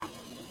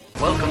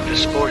Welcome to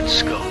Sports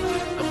Scope,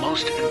 the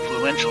most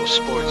influential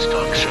sports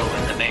talk show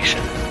in the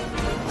nation.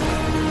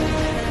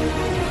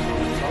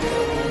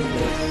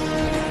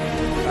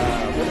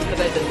 What is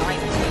today, the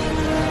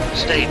 19th?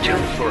 Stay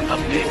tuned for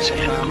updates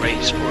and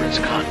great sports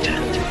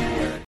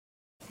content.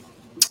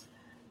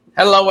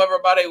 Hello,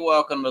 everybody.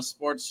 Welcome to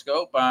Sports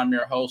Scope. I'm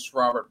your host,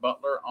 Robert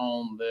Butler,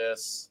 on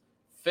this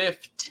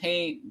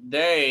 15th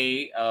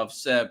day of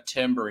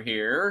September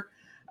here.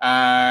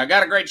 I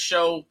got a great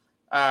show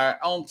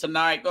on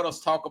tonight. Going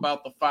to talk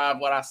about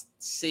what I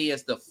see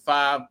as the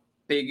 5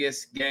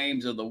 biggest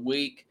games of the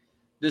week,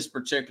 this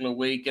particular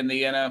week in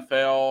the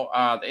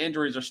NFL. The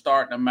injuries are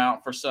starting to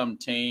mount for some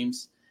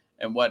teams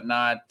and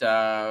whatnot.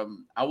 I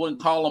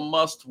wouldn't call them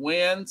must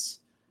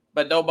wins,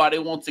 but nobody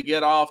wants to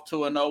get off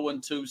to an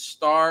 0-2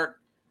 start.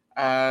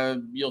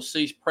 You'll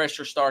see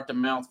pressure start to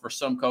mount for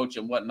some coach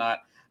and whatnot.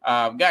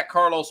 I've got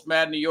Carlos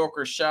Mad New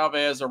Yorker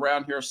Chavez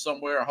around here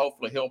somewhere.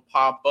 Hopefully he'll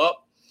pop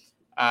up.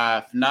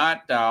 If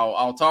not,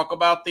 I'll talk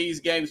about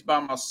these games by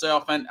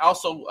myself and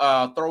also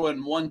throw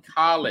in one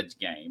college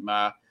game.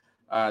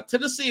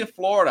 Tennessee and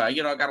Florida.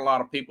 You know, I got a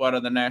lot of people out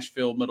of the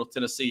Nashville, Middle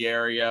Tennessee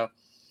area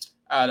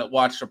that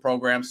watch the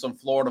program. Some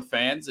Florida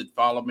fans that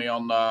follow me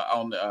on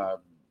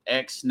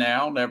X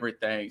now and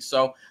everything.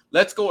 So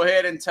let's go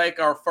ahead and take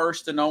our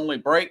first and only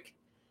break,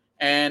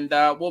 and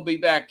we'll be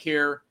back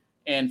here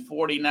in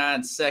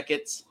 49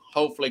 seconds.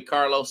 Hopefully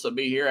Carlos will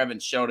be here. I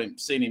haven't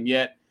seen him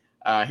yet.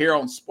 Here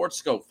on Sports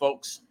Scope,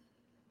 folks.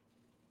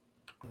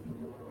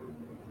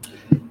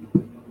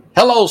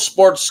 Hello,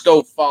 Sports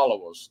Scope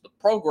followers. The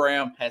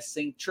program has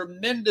seen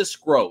tremendous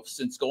growth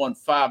since going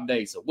 5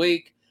 days a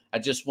week. I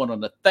just wanted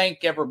to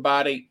thank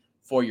everybody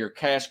for your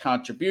cash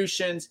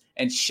contributions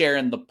and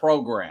sharing the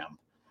program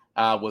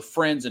with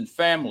friends and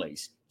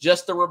families.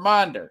 Just a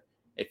reminder,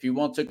 if you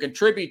want to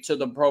contribute to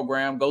the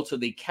program, go to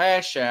the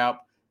Cash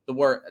App,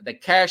 the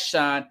cash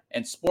sign,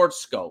 and Sports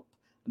Scope.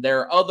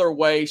 There are other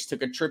ways to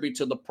contribute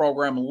to the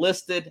program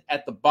listed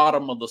at the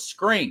bottom of the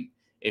screen.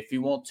 If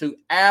you want to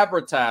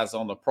advertise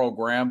on the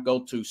program,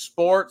 go to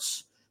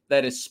sports,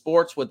 that is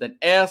sports with an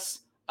S,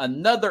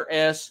 another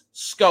S,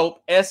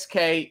 scope,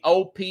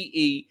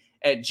 SKOPE,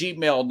 at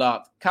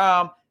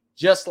gmail.com,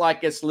 just like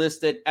it's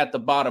listed at the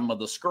bottom of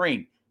the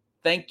screen.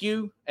 Thank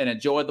you and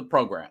enjoy the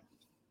program.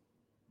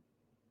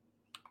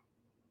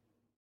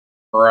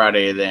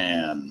 Alrighty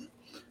then.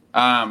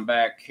 I'm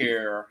back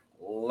here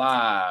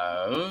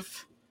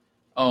live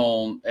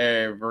on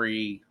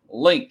every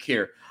link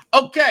here.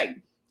 Okay.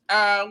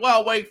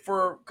 Well, wait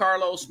for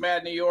Carlos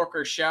Mad New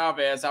Yorker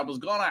Chavez. I was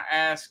going to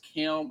ask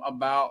him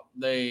about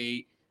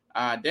the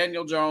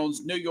Daniel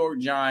Jones, New York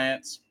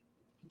Giants,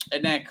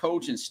 and that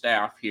coaching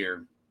staff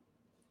here.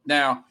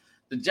 Now,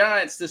 the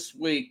Giants this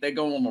week, they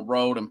go on the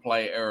road and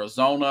play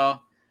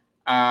Arizona.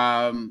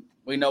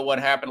 We know what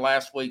happened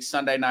last week,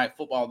 Sunday Night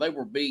Football. They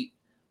were beat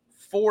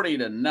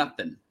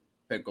 40-0,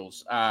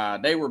 Pickles.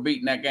 They were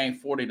beating that game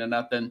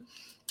 40-0.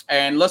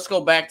 And let's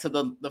go back to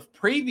the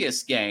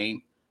previous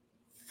game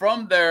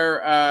from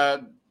there.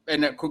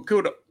 And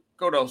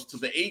kudos to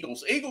the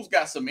Eagles. Eagles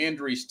got some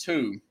injuries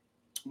too,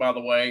 by the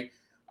way.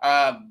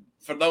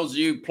 For those of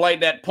you who played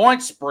that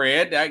point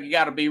spread, you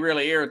got to be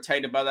really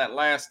irritated by that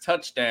last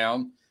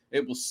touchdown.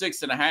 It was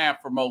 6.5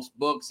 for most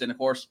books. And, of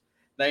course,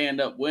 they end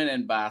up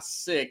winning by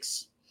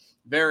 6.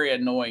 Very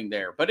annoying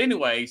there. But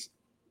anyways,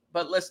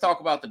 let's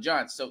talk about the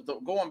Giants. So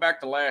going back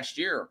to last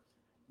year,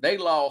 they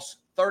lost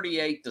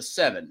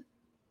 38-7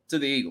 to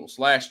the Eagles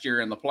last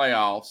year in the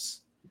playoffs,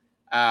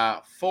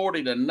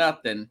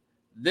 40-0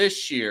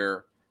 this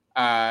year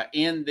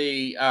in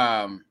the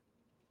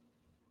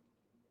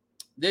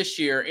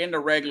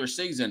regular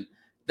season.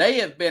 They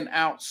have been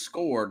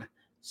outscored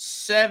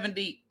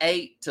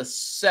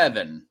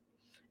 78-7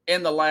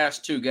 in the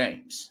last 2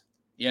 games.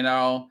 You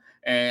know,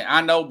 and I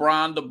know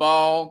Brian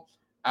DeBall.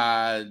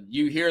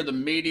 You hear the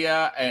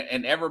media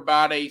and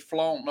everybody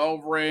flaunting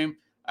over him,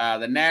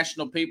 the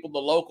national people, the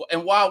local,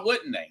 and why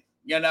wouldn't they?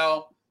 You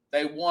know,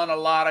 they won a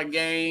lot of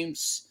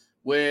games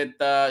with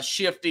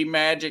shifty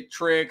magic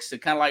tricks, and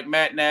kind of like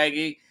Matt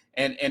Nagy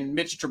and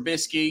Mitch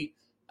Trubisky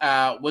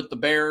with the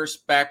Bears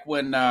back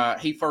when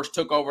he first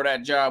took over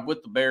that job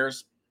with the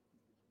Bears.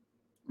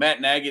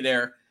 Matt Nagy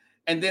there.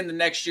 And then the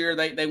next year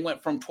they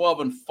went from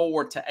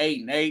 12-4 to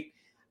 8-8.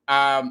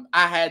 I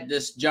had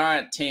this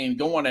Giant team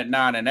going at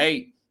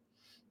 9-8.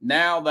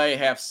 Now they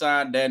have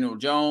signed Daniel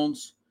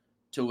Jones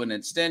to an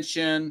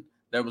extension.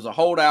 There was a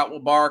holdout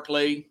with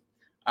Barkley.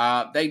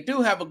 They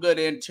do have a good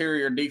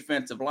interior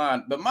defensive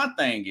line. But my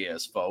thing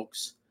is,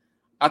 folks,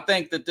 I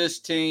think that this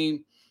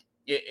team,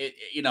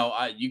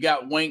 you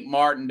got Wink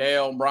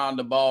Martindale, Brian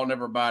DeBall, and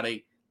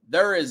everybody.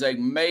 There is a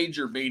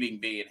major meeting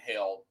being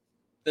held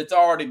that's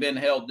already been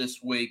held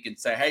this week and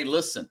say, hey,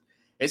 listen,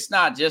 it's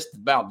not just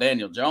about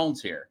Daniel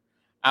Jones here.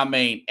 I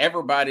mean,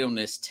 everybody on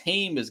this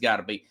team has got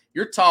to be.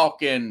 You're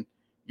talking.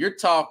 We're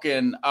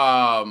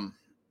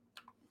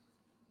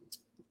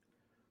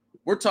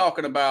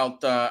talking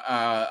about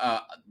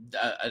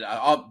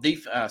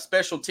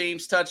special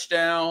teams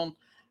touchdown.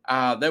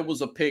 There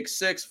was a pick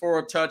 6 for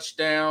a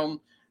touchdown.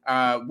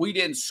 We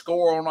didn't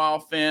score on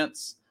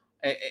offense,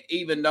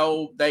 even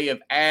though they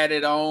have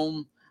added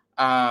on,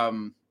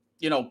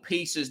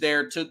 pieces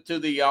there to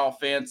the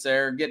offense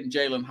there, getting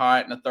Jalen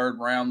Hyatt in the third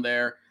round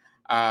there,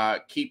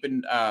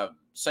 keeping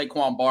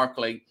Saquon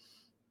Barkley.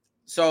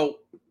 So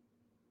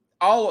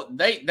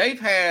they've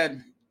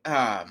had,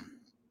 I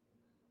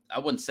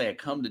wouldn't say a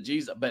come to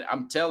Jesus, but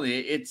I'm telling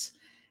you,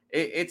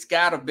 it's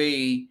got to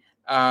be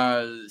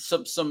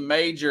some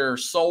major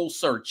soul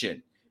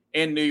searching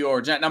in New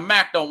York. Now,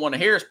 Mac don't want to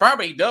hear this.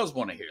 Probably he does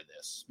want to hear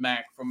this,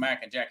 Mac, from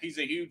Mac and Jack. He's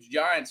a huge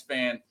Giants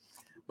fan.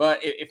 But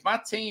if my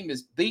team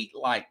is beat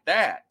like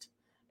that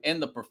in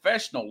the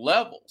professional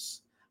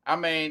levels, I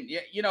mean,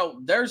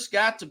 there's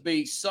got to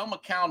be some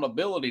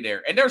accountability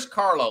there. And there's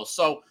Carlos.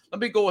 So let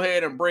me go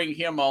ahead and bring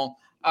him on.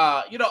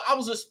 I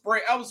was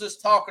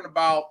just talking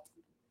about,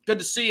 good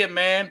to see you,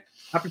 man.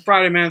 Happy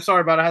Friday, man.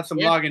 Sorry about it. I had some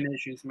login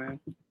issues,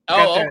 man.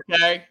 Oh,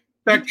 okay.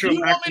 Spectrum. Do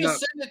you want me to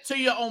send it to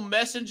you on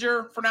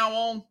Messenger from now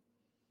on?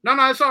 No,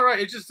 it's all right.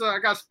 It's just I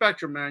got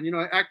Spectrum, man.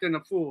 Acting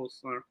a fool.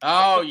 So.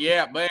 Oh,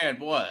 yeah, man.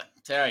 Boy,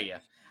 tell you.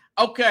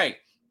 Okay.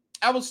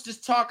 I was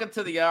just talking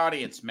to the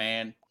audience,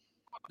 man.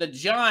 The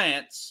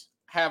Giants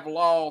have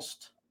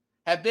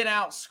been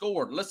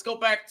outscored. Let's go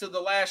back to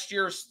the last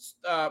year's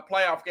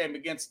playoff game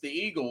against the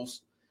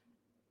Eagles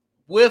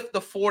with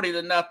the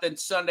 40-0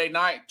 Sunday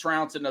night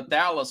trouncing of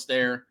Dallas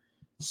there,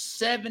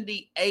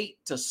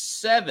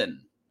 78-7.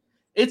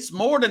 It's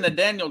more than the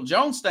Daniel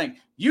Jones thing.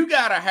 You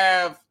got to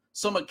have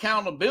some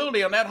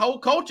accountability on that whole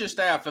coaching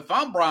staff if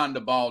I'm Brian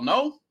DeBall,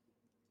 no?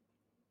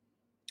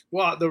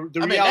 Well, the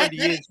reality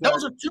is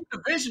those are two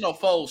divisional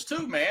foes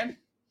too, man.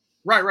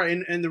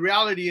 Right, and the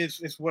reality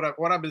is what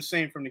I've been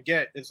saying from the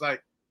get is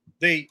like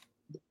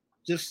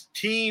this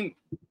team,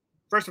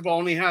 first of all,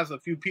 only has a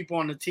few people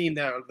on the team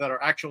that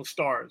are actual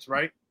stars,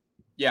 right?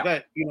 Yeah,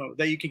 that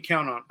you can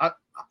count on.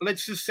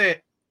 Let's just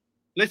say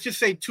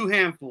two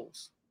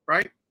handfuls,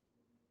 right?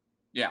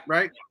 Yeah,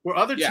 right. Where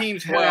other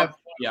teams have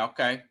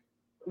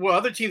Well,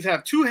 other teams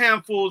have two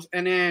handfuls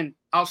and then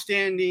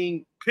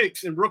outstanding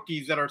picks and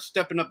rookies that are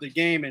stepping up the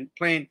game and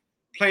playing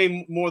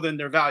more than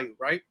their value,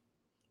 right?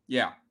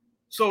 Yeah.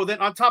 So then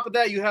on top of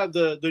that, you have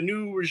the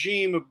new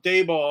regime of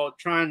Daboll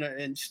trying to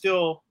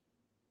instill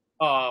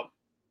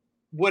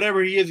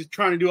whatever he is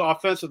trying to do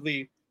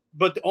offensively.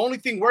 But the only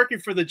thing working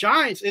for the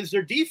Giants is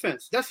their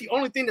defense. That's the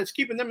only thing that's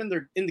keeping them in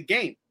the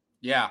game.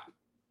 Yeah.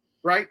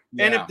 Right?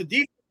 Yeah. And if the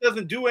defense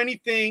doesn't do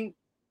anything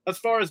as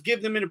far as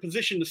give them in a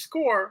position to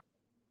score,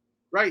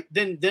 right,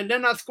 then they're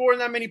not scoring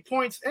that many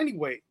points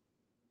anyway.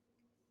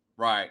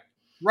 Right.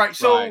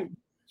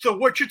 So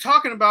what you're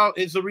talking about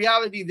is the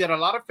reality that a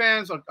lot of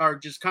fans are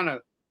just kind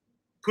of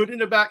put in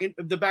the back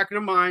of their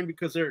mind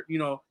because they're,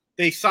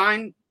 they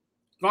finally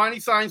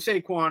signed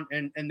Saquon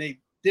and they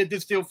did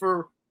this deal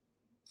for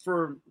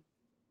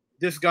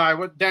this guy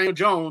with Daniel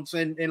Jones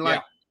and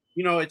like,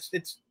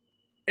 it's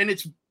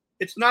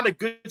not a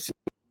good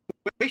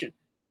situation.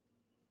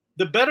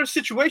 The better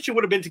situation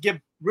would have been to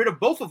get rid of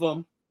both of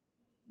them.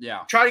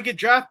 Yeah. Try to get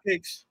draft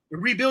picks,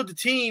 rebuild the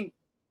team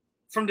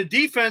from the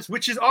defense,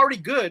 which is already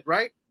good,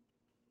 right?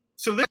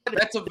 So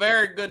that's a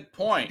very good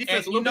point.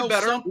 And you know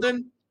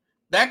something?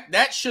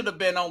 That should have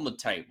been on the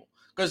table.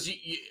 Because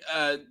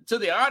to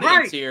the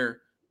audience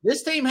here,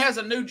 this team has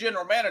a new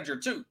general manager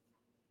too.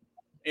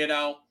 They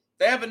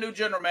have a new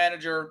general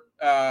manager,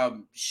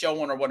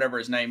 Schoen or whatever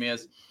his name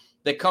is,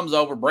 that comes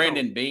over,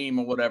 Brandon Beam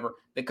or whatever,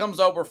 that comes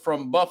over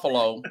from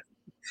Buffalo.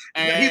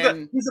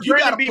 And he's a you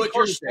got to Beam put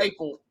protege. your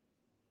staple.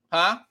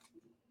 Huh?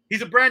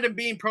 He's a Brandon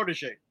Beam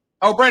protege.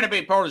 Oh, Brandon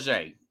Beam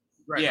protege.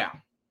 Right.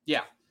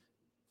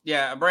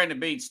 Yeah. Brandon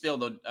Beam's still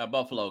the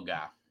Buffalo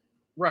guy.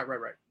 Right.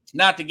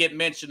 Not to get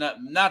mixed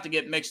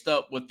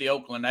up with the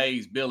Oakland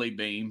A's Billy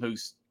Beam,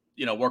 who's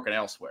working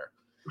elsewhere.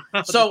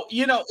 So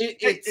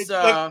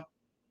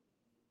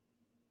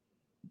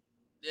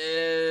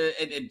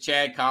and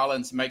Chad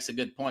Collins makes a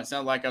good point.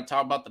 Sounds like I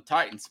talk about the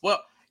Titans.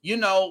 Well,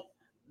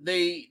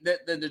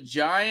 the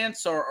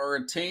Giants are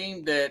a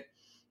team that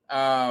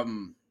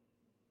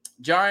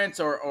Giants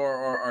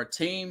are a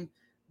team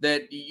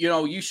that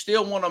you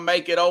still want to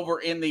make it over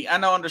in the. I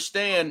don't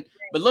understand,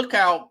 but look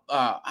how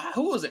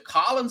who was it?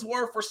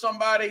 Collinsworth or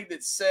somebody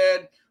that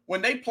said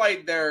when they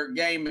played their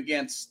game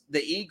against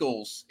the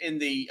Eagles in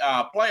the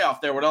playoff,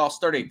 there were all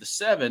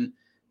 38-7.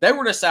 They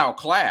were just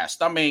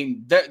outclassed. I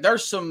mean,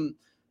 there's some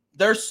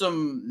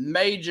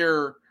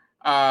major,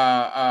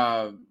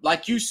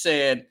 like you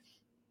said,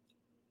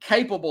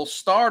 capable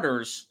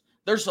starters.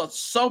 There's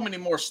so many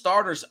more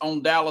starters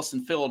on Dallas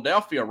and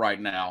Philadelphia right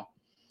now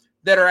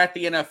that are at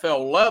the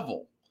NFL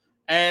level,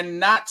 and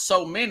not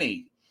so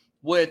many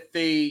with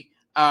the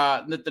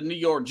New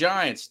York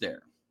Giants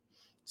there.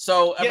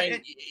 So, I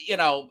mean,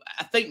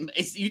 I think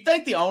you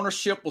think the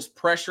ownership was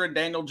pressuring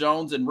Daniel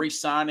Jones and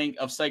re-signing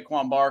of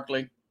Saquon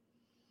Barkley?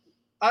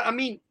 I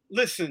mean,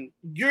 listen,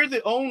 you're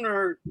the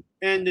owner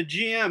and the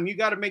GM. You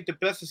got to make the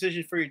best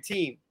decision for your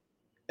team.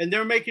 And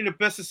they're making the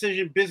best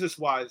decision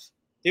business-wise.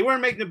 They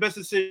weren't making the best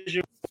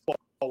decision.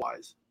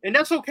 wise, and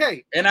that's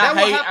okay. And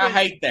I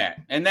hate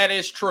that, and that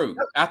is true.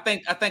 I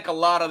think a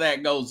lot of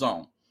that goes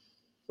on.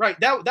 Right,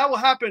 that will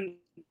happen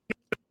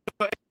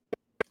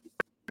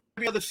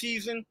every other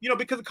season,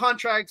 because of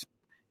contracts,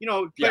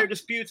 player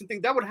disputes and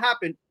things. That would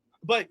happen,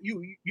 but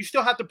you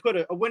still have to put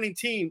a winning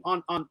team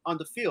on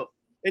the field.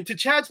 And to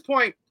Chad's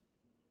point,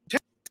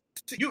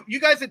 you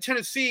guys at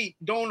Tennessee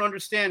don't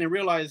understand and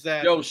realize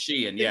that Joe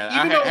Sheehan,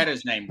 I had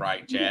his name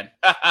right, Chad.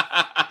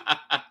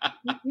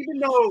 Even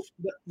though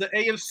the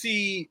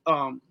AFC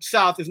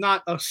South is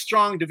not a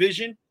strong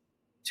division,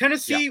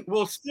 Tennessee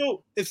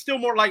is still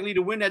more likely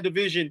to win that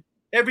division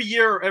every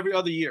year or every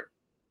other year.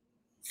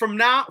 From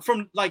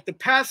like the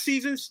past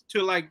seasons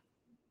to like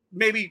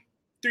maybe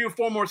 3 or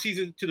 4 more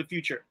seasons to the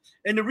future.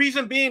 And the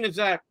reason being is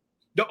that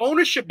the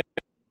ownership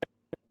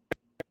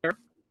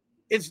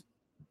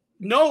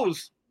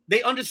knows,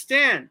 they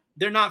understand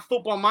they're not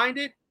football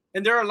minded,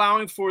 and they're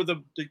allowing for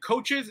the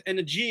coaches and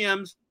the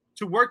GMs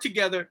to work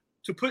together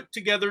to put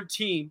together a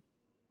team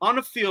on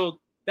the field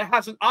that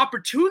has an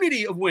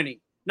opportunity of winning.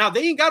 Now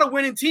they ain't got a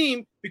winning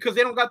team because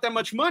they don't got that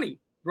much money,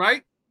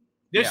 right?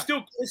 They're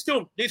still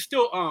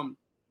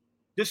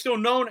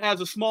known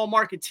as a small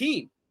market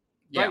team,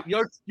 right?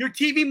 Your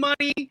TV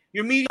money,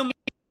 your media money,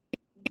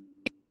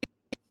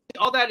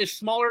 all that is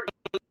smaller.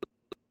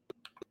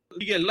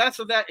 You get less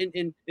of that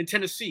in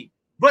Tennessee.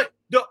 But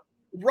the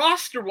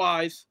roster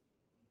wise,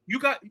 you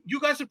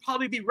guys would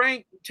probably be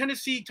ranked.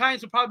 Tennessee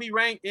Titans would probably be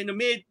ranked in the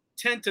mid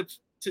 10 to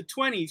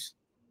 20s.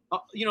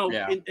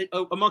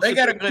 Amongst they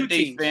got a good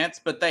defense,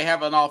 but they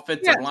have an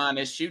offensive line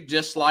issue,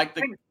 just like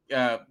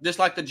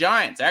the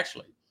Giants,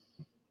 actually.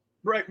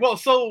 Right. Well,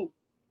 so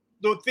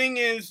the thing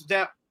is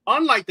that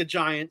unlike the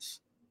Giants,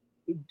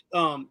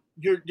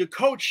 your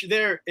coach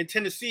there in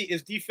Tennessee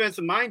is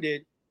defensive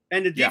minded,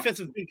 and the defense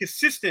has been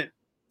consistent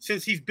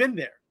since he's been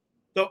there.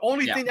 The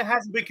only thing that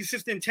hasn't been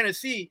consistent in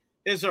Tennessee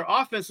is their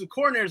offensive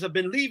coordinators have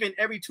been leaving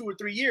every 2 or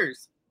 3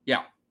 years.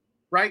 Yeah.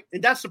 Right.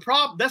 And that's the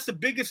problem. That's the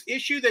biggest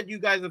issue that you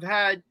guys have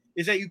had,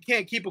 is that you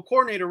can't keep a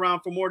coordinator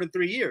around for more than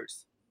 3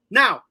 years.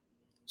 Now,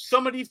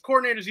 some of these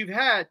coordinators you've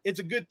had, it's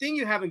a good thing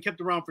you haven't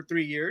kept around for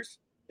 3 years.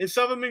 And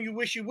some of them you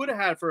wish you would have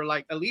had for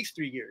like at least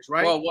 3 years,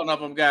 right? Well, one of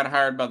them got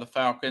hired by the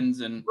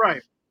Falcons, and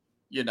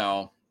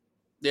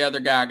the other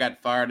guy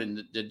got fired,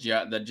 and the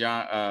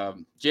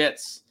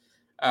Jets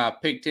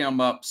picked him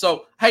up.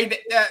 So, hey,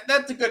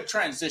 that's a good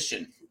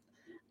transition.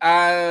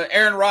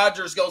 Aaron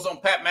Rodgers goes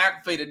on Pat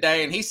McAfee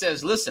today, and he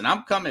says, "Listen,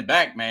 I'm coming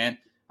back, man.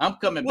 I'm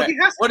coming back."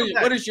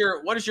 What is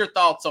your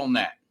thoughts on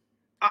that?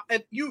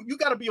 You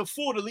got to be a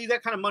fool to leave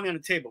that kind of money on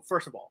the table.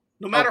 First of all,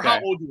 no matter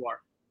how old you are,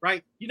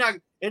 right? You're not.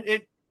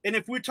 And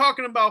if we're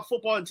talking about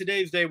football in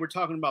today's day, we're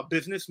talking about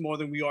business more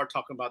than we are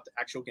talking about the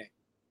actual game,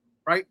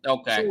 right?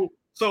 Okay.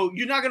 So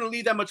you're not going to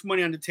leave that much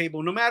money on the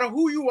table, no matter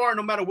who you are,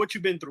 no matter what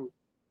you've been through.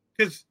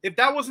 Because if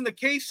that wasn't the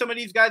case, some of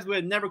these guys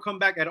would never come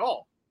back at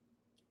all,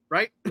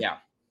 right? Yeah.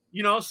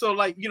 So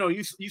like,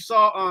 you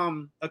saw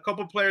a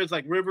couple players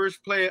like Rivers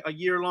play a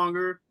year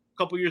longer, a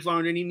couple years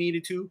longer than he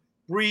needed to.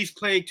 Breeze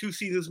played 2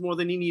 seasons more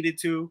than he needed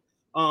to.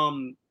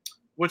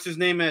 What's his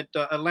name at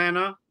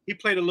Atlanta? He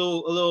played a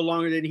little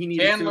longer than he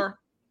needed Chandler?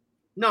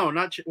 No,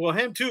 not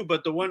him too,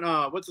 but the one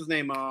what's his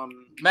name?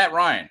 Matt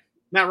Ryan,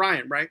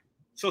 right?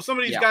 So some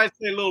of these guys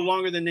play a little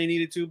longer than they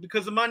needed to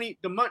because the money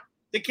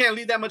they can't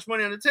leave that much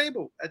money on the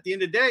table at the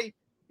end of the day,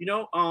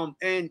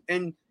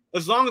 and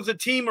as long as the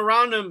team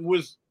around them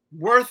was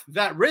worth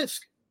that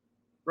risk,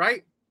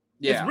 right?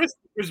 Yeah.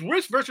 It's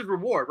risk versus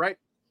reward, right?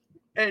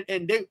 And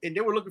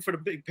they were looking for the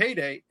big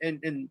payday,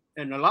 and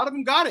a lot of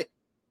them got it.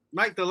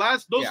 Right?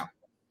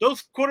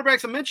 Those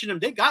quarterbacks I mentioned them,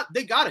 they got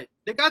it.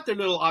 They got their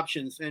little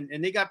options, and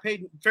they got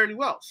paid fairly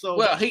well.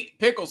 So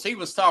he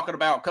was talking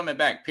about coming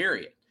back,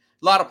 period.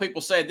 A lot of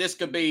people said this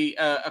could be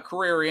a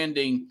career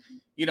ending.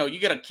 You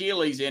get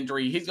Achilles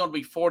injury. He's going to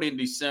be 40 in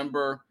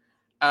December.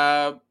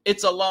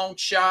 It's a long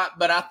shot,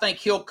 but I think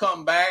he'll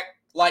come back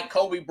like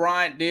Kobe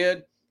Bryant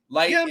did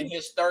late in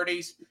his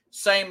 30s.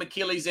 Same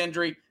Achilles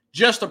injury,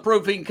 just to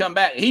prove he can come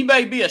back. He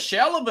may be a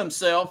shell of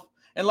himself,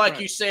 and like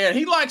you said,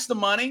 he likes the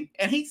money,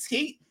 and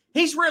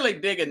he's really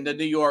digging the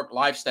New York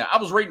lifestyle. I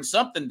was reading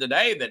something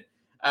today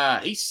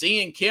that he's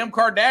seeing Kim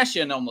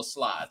Kardashian on the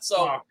slide.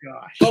 So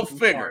go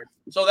figure.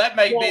 So that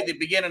may be the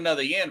beginning of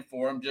the end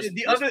for him.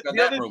 The other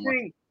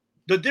thing,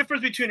 the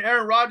difference between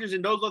Aaron Rodgers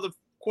and those other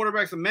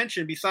quarterbacks I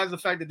mentioned, besides the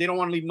fact that they don't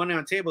want to leave money on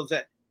the table, is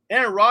that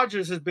Aaron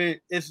Rodgers has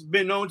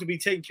been known to be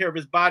taking care of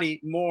his body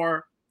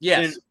more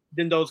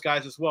than those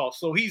guys as well.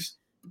 So he's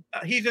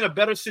in a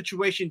better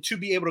situation to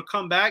be able to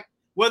come back,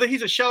 whether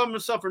he's a shell of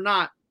himself or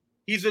not.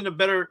 He's in a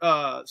better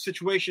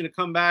situation to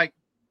come back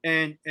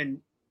and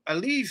at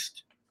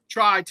least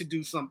try to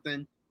do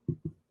something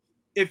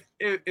if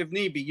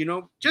need be,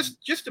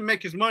 just to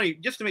make his money,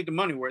 just to make the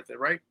money worth it,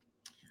 right?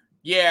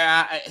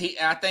 Yeah,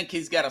 I think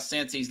he's got a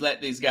sense he's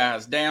let these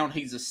guys down.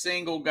 He's a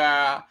single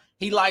guy.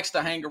 He likes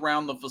to hang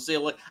around the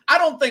facility. I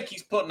don't think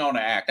he's putting on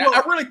an act.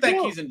 I really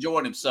think he's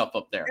enjoying himself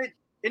up there.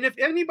 And if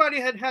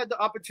anybody had the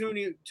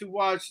opportunity to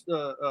watch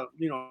the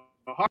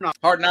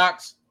Hard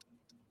Knocks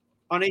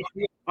on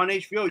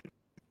HBO,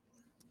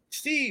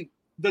 see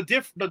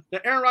the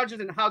Aaron Rodgers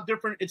and how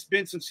different it's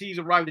been since he's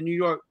arrived in New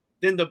York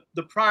than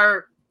the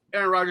prior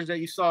Aaron Rodgers that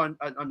you saw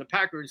on the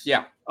Packers.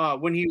 Yeah.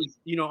 When he was,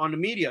 on the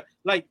media.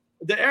 Like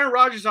the Aaron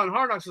Rodgers on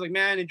Hard Knocks is like,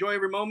 man, enjoy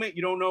every moment.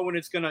 You don't know when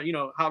it's gonna,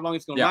 how long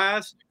it's gonna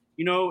last.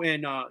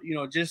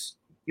 And just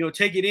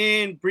take it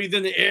in, breathe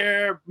in the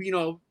air.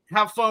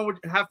 Have fun with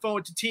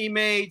your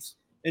teammates.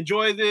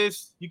 Enjoy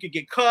this. You could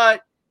get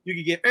cut. You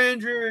could get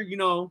injured.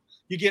 You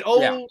get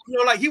old. Yeah.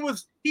 Like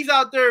he's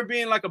out there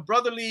being like a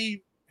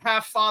brotherly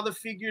half father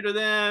figure to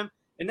them,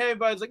 and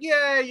everybody's like,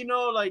 yeah,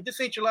 like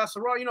this ain't your last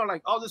hurrah.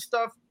 Like all this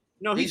stuff.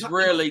 He's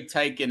really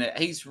taking it.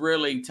 He's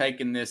really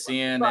taking this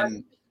in,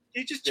 and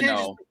he just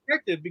changes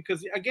perspective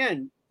because,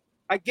 again,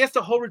 I guess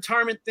the whole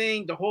retirement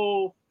thing, the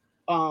whole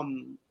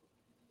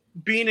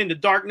being in the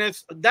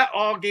darkness, that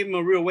all gave him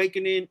a real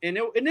awakening. And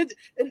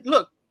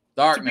look,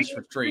 darkness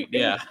retreat.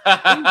 Yeah,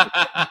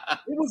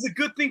 it was a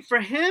good thing for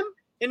him,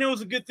 and it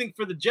was a good thing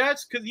for the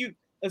Jets because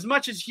as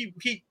much as he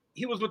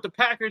was with the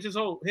Packers his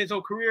whole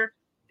career,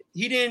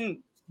 he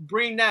didn't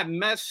bring that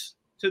mess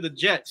to the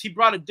Jets. He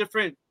brought a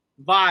different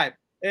vibe.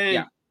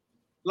 And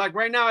like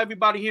right now,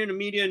 everybody here in the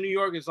media in New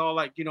York is all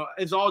like,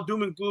 it's all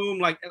doom and gloom,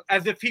 like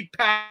as if he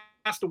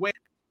passed away,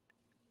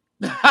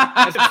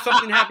 as if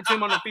something happened to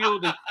him on the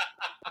field. And,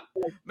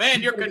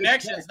 man, your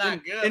connection's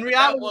not good. In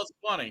reality, that was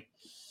funny.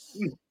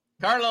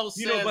 Carlos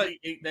says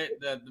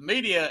the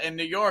media in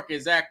New York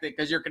is acting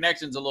because your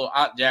connection's a little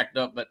jacked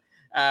up, but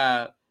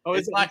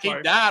it's like he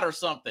died or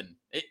something.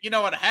 It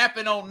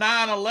happened on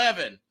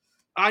 9/11.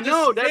 I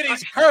know that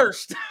he's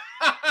cursed.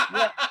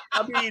 I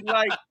mean,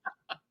 like.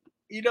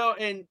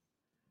 And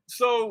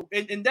so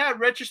in that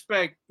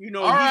retrospect,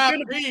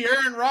 R.I.P.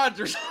 Aaron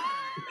Rodgers.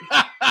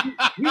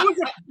 he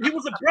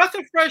was a breath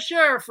of fresh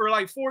air for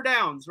like 4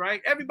 downs,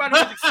 right? Everybody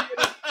was excited.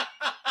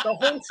 The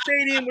whole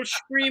stadium was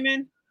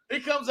screaming.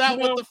 He comes out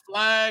with the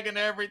flag and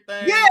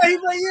everything. Yeah,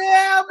 he's like,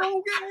 yeah, I'm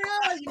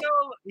okay.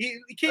 Yeah.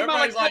 He came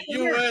Everybody's out like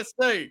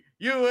USA.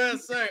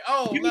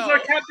 Oh, he was our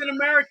Captain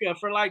America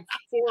for like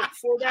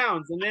four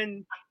downs, and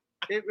then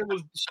it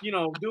was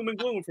doom and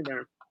gloom from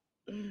there.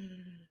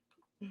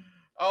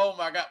 Oh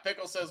my God!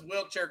 Pickles says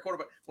wheelchair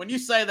quarterback. When you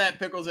say that,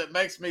 Pickles, it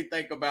makes me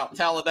think about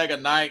Talladega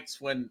Nights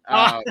when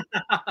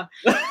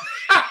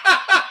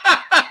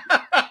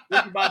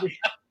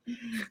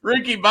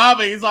Ricky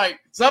Bobby. He's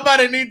like,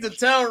 somebody needs to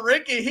tell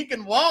Ricky he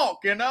can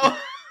walk. He just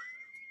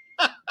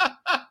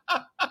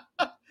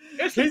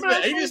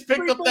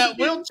picked up that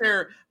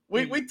wheelchair.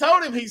 We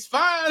told him he's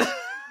fine.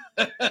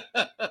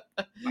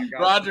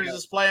 Rodgers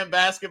is playing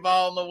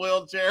basketball in the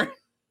wheelchair.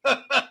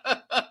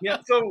 Yeah.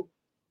 So.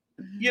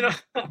 I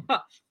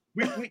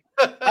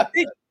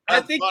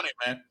think funny,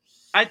 man.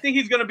 I think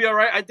he's gonna be all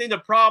right. I think the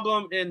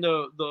problem and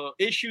the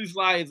issues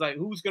lies like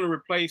who's gonna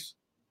replace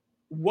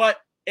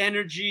what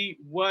energy,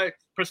 what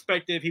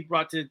perspective he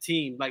brought to the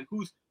team. Like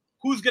who's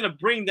gonna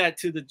bring that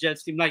to the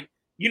Jets team? Like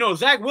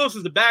Zach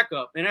Wilson's the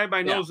backup, and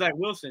everybody knows Zach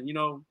Wilson.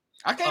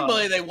 I can't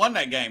believe they won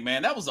that game,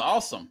 man. That was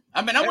awesome.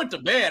 I mean, I went to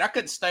bed. I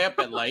couldn't stay up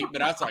that late,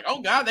 but I was like, oh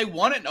God, they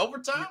won it in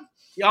overtime.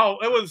 Yo,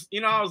 it was.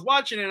 I was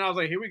watching it, and I was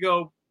like, here we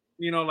go.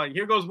 Like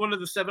here goes one of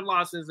the 7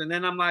 losses, and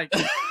then I'm like,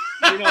 me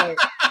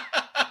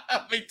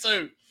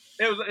too.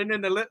 It was, and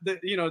then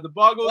the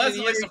ball goes.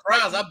 Pleasantly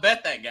surprised. I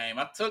bet that game.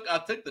 I took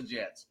the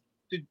Jets.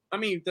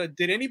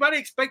 Did anybody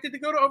expect it to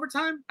go to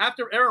overtime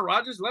after Aaron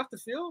Rodgers left the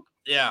field?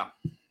 Yeah.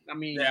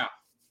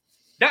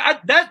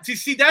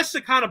 That's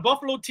the kind of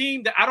Buffalo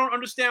team that I don't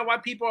understand why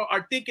people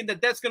are thinking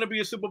that that's going to be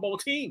a Super Bowl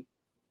team.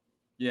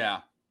 Yeah.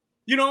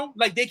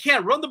 Like they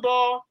can't run the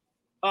ball.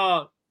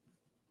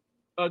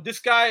 This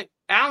guy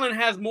Allen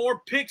has more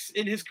picks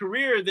in his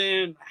career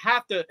than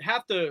half the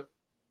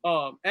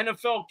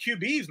NFL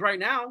QBs right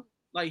now.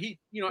 Like I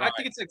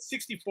think it's like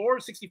 64,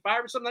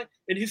 65 or something like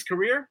in his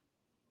career.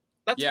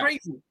 That's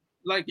crazy.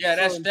 Like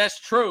that's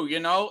true,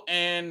 and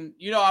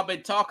I've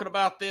been talking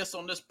about this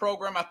on this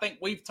program. I think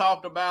we've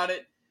talked about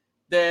it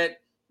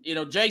that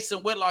Jason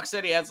Whitlock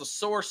said he has a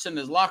source in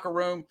his locker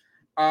room.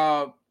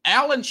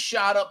 Allen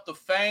shot up to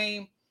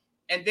fame,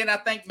 and then I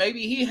think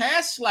maybe he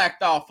has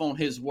slacked off on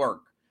his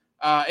work.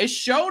 It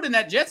showed in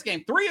that Jets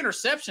game, 3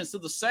 interceptions to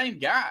the same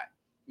guy,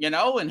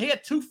 and he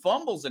had 2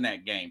 fumbles in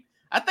that game.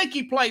 I think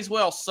he plays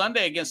well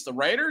Sunday against the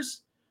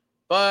Raiders,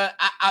 but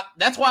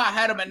that's why I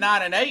had him at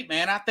 9-8,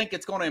 man. I think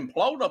it's going to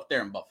implode up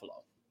there in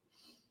Buffalo.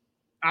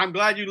 I'm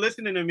glad you're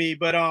listening to me,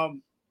 but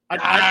I'm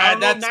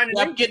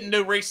getting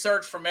new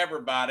research from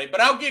everybody,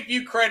 but I'll give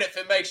you credit if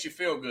it makes you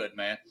feel good,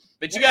 man.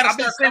 But you got to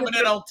start coming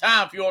in on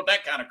time if you want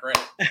that kind of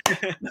credit.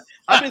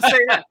 I've been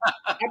saying that.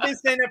 I've been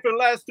saying that for the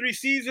last 3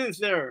 seasons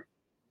there.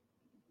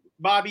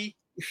 Bobby.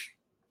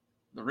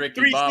 The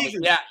Ricky Bobby.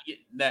 Seasons. Yeah,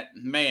 that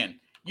man.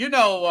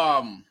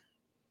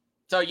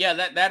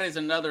 That is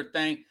another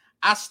thing.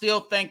 I still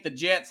think the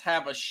Jets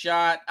have a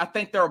shot. I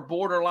think they're a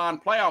borderline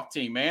playoff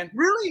team, man.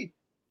 Really?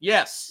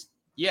 Yes.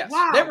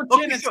 Wow. They were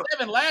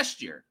 10-7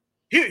 last year.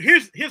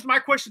 Here's my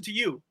question to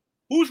you.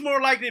 Who's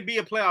more likely to be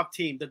a playoff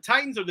team, the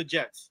Titans or the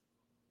Jets?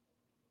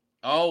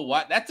 Oh,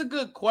 what? That's a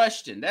good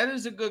question. That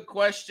is a good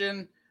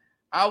question.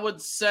 I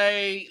would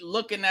say,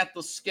 looking at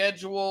the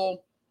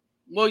schedule,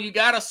 well, you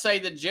got to say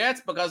the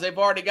Jets because they've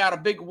already got a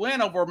big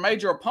win over a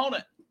major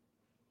opponent.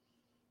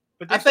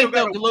 But I think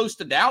they'll lose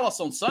to Dallas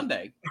on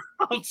Sunday.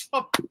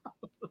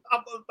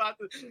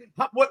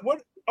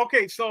 What?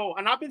 Okay, so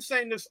and I've been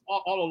saying this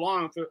all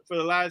along for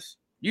the last.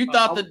 You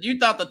thought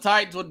the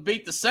Titans would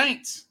beat the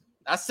Saints.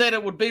 I said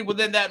it would be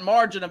within that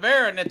margin of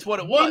error, and that's what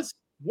it was.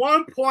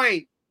 1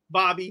 point,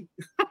 Bobby.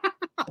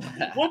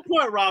 1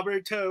 point,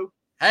 Robert. Too.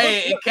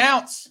 Hey, it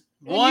counts.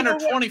 1 or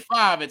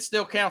 25, it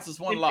still counts as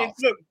one loss.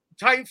 Look,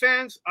 Titan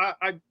fans,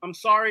 I'm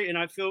sorry, and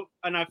I feel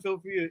for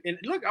you. And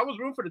look, I was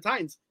rooting for the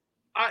Titans.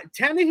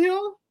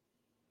 Tannehill,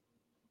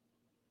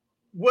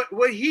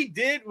 what he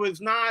did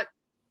was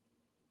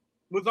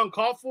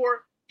uncalled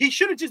for. He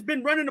should have just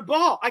been running the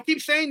ball. I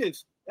keep saying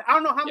this. I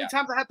don't know how many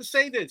times I have to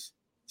say this.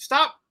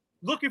 Stop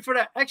looking for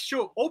that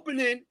extra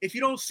opening. If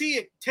you don't see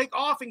it, take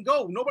off and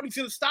go. Nobody's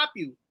going to stop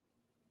you.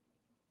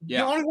 Yeah.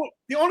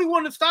 The only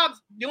thing that's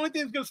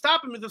going to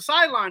stop him is the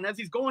sideline as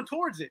he's going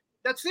towards it.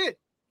 That's it.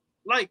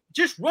 Like,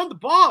 just run the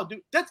ball,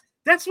 dude.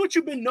 That's what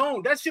you've been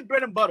known. That's your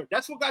bread and butter.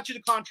 That's what got you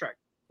the contract.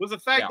 Was the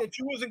fact that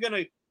you wasn't going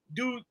to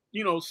do,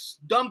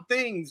 dumb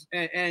things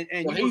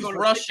and well, he's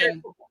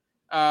rushing.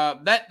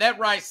 That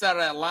right side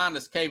of that line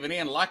is caving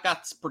in, like I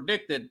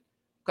predicted,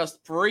 because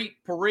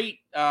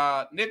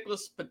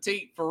Nicholas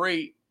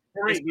Petit-Frere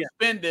is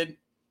suspended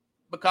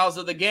because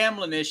of the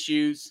gambling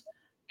issues.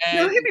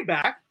 And he'll be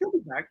back.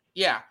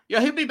 Yeah,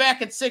 he'll be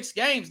back in 6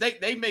 games.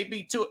 They may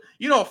be too.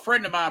 A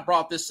friend of mine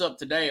brought this up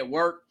today at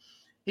work.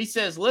 He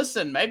says,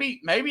 "Listen, maybe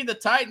the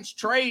Titans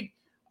trade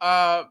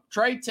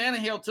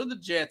Tannehill to the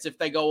Jets if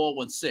they go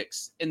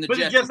 0-6 in the But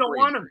Jets. The Jets don't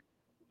want him.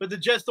 But the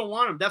Jets don't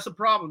want him. That's the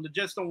problem. The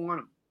Jets don't want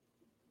him.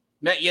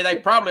 Yeah, they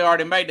probably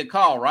already made the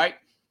call, right?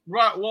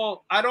 Right.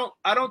 Well, I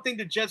don't think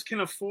the Jets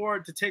can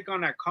afford to take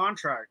on that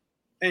contract,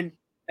 and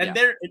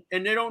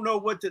they don't know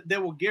what they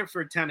will give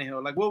for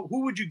Tannehill. Like,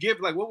 who would you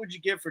give? Like, what would you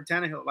give for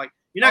Tannehill? Like,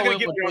 you're not going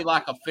to give be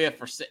like a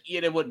 5th or 6th.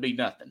 Yeah, it wouldn't be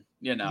nothing.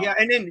 Yeah,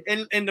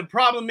 and the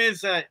problem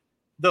is that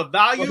the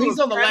value. Well, he's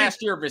on the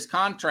last year of his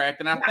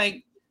contract, and I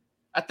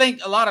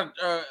think a lot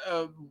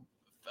of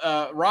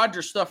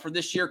Rodgers stuff for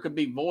this year could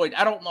be void.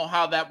 I don't know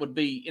how that would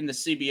be in the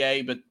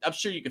CBA, but I'm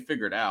sure you can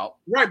figure it out.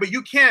 Right, but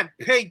you can't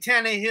pay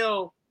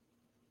Tannehill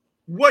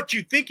what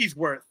you think he's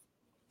worth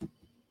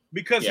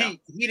because he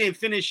didn't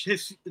finish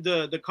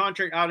the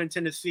contract out in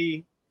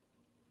Tennessee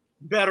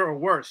better or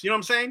worse. You know what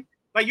I'm saying?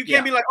 Like, you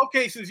can't be like,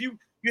 okay, since you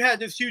had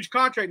this huge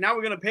contract, now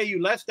we're going to pay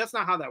you less. That's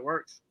not how that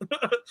works.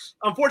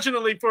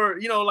 Unfortunately for,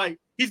 like,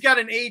 he's got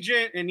an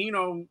agent and,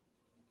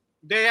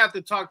 they have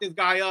to talk this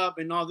guy up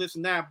and all this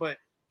and that, but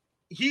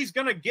he's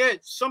going to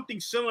get something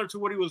similar to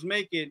what he was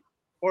making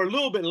or a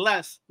little bit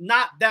less,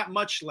 not that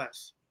much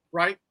less,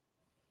 right?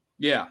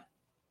 Yeah.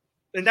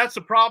 And that's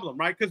the problem,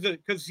 right?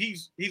 Because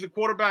he's a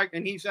quarterback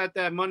and he's at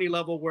that money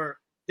level where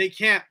they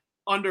can't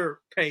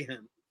underpay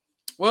him.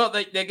 Well,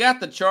 they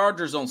got the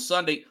Chargers on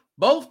Sunday.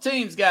 Both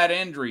teams got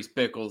injuries,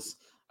 Pickles.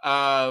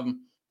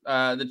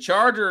 The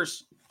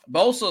Chargers,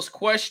 Bosa's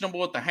questionable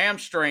with the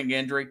hamstring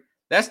injury.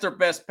 That's their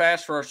best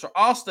pass rusher.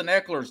 Austin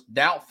Eckler's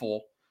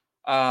doubtful.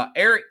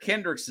 Eric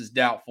Kendricks is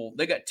doubtful.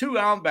 They got 2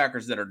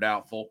 linebackers that are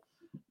doubtful.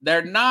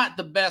 They're not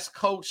the best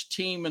coached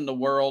team in the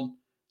world.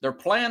 They're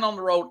playing on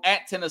the road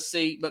at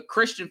Tennessee, but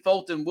Christian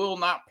Fulton will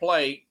not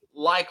play,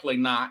 likely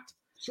not,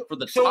 for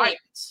the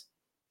Titans.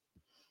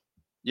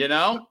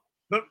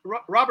 But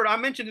Robert, I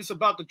mentioned this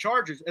about the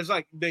Chargers. It's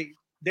like they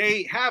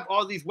have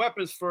all these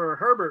weapons for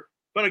Herbert,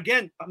 but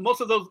again,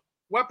 most of those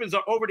weapons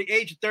are over the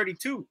age of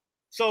 32.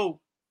 So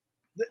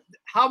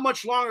how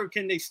much longer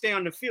can they stay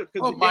on the field?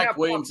 Well, Mike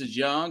Williams is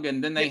young,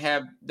 and then they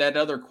have that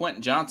other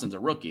Quentin Johnson's a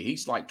rookie.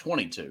 He's like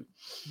 22.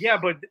 Yeah,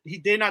 but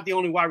they're not the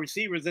only wide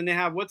receivers. And they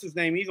have, what's his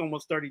name? He's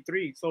almost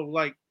 33. So,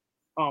 like,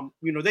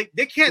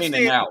 they can't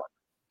stay healthy.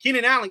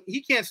 Keenan Allen,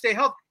 he can't stay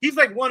healthy. He's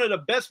like one of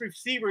the best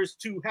receivers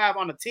to have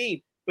on a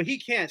team, but he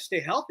can't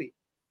stay healthy.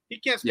 He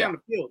can't stay on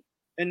the field.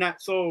 And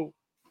that, so,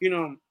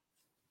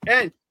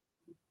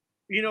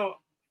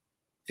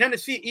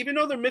 Tennessee, even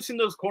though they're missing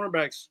those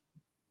cornerbacks,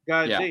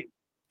 guys,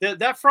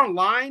 that front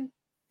line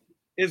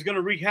is going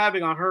to wreak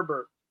havoc on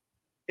Herbert.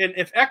 And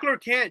if Eckler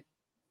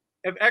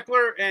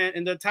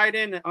and the tight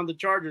end on the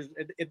Chargers,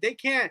 if they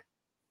can't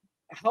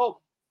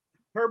help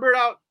Herbert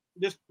out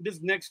this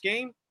next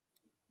game,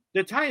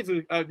 the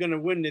Titans are going to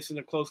win this in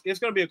a close. It's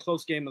going to be a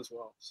close game as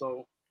well.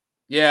 So,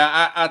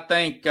 yeah, I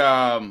think.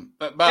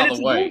 But by the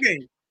way,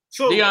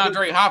 so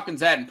DeAndre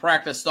Hopkins hadn't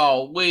practiced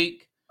all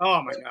week.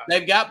 Oh my God!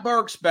 They've got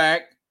Burks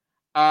back.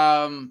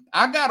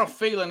 I got a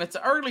feeling it's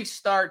an early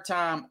start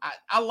time.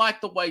 I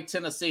like the way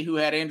Tennessee, who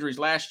had injuries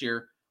last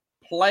year,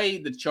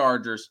 played the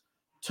Chargers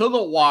to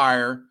the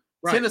wire.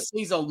 Right.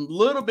 Tennessee's a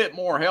little bit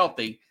more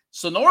healthy.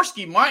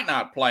 Sonorski might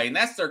not play, and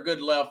that's their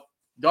good left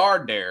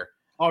guard there.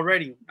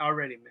 Already, man. All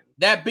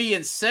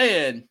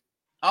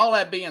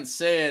that being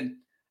said,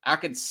 I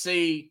could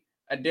see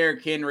a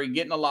Derrick Henry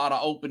getting a lot of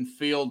open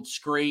field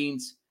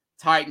screens,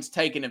 Titans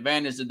taking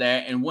advantage of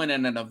that and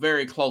winning in a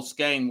very close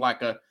game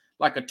like a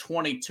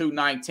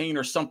 22-19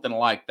 or something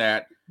like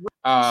that.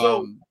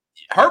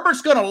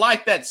 Herbert's going to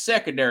light that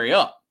secondary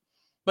up,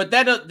 but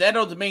that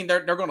doesn't mean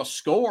they're going to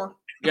score.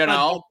 You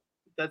know,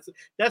 that's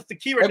the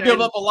key. They'll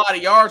give up a lot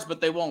of yards, but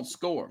they won't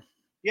score.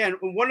 Yeah, and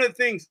one of the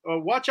things,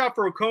 watch out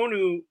for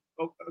Okonu,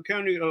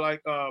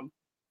 like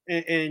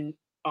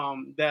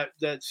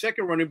that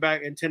second running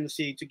back in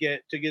Tennessee to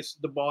get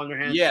the ball in their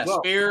hands. Yeah, as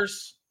well.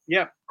 Spears.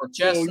 Yeah, or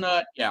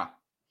Chestnut. Yeah,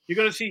 you're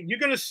gonna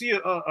see.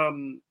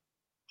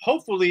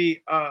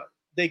 Hopefully,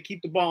 they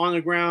keep the ball on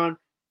the ground.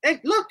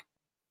 And look,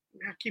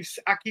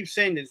 I keep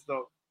saying this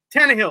though,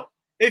 Tannehill.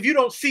 If you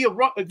don't see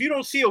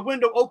a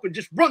window open,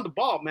 just run the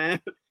ball, man.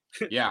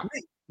 Yeah,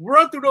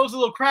 run through those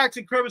little cracks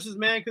and crevices,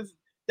 man, because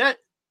that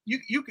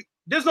you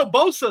there's no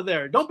Bosa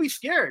there. Don't be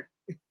scared.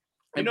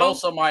 And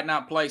Bosa might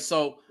not play.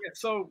 So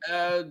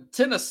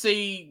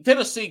Tennessee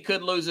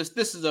could lose this.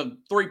 This is a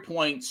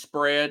 3-point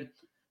spread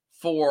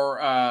for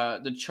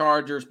the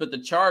Chargers, but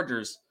the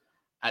Chargers,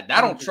 I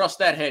don't trust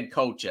that head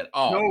coach at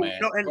all, man.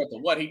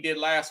 And what he did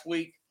last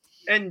week.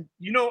 And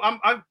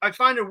I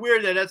find it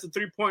weird that that's a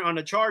 3-point on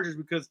the Chargers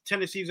because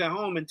Tennessee's at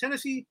home, and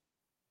Tennessee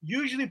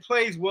usually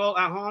plays well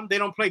at home. They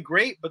don't play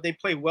great, but they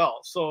play well.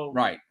 So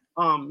right,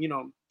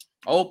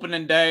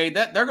 opening day,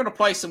 that they're going to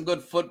play some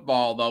good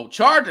football though.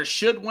 Chargers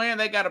should win.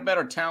 They got a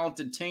better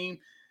talented team,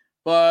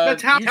 but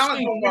talent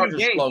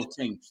Chargers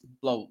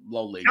blow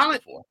leads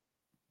before.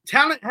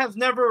 Talent has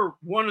never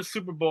won a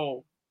Super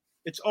Bowl.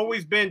 It's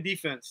always been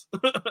defense.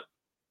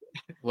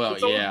 Well,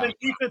 it's always been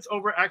defense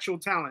over actual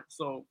talent.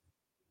 So.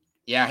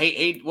 Yeah,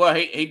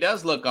 he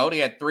does look old. He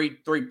had three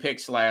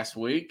picks last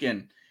week,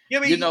 and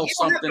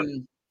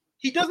something.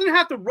 He doesn't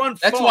have to run.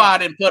 That's why I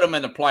didn't put him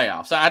in the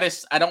playoffs.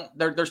 I don't.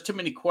 There's too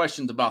many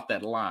questions about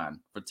that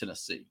line for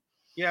Tennessee.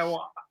 Yeah,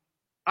 well,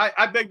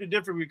 I beg to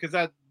differ because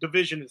that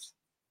division is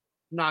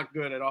not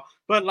good at all.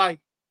 But like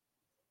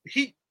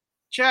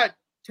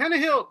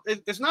Tannehill,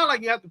 it's not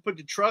like you have to put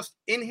the trust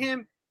in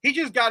him. He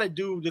just got to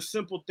do the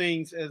simple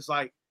things as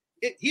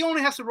he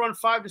only has to run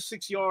 5 to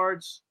 6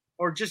 yards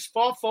or just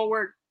fall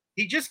forward.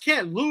 He just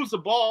can't lose the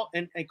ball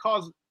and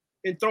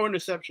throw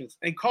interceptions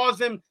and cause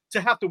them to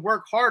have to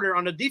work harder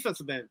on the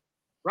defensive end,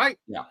 right?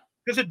 Yeah.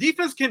 Because the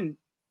defense can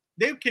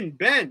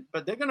bend,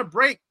 but they're going to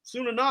break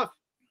soon enough.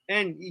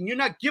 And you're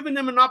not giving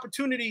them an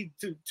opportunity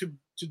to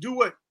do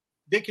what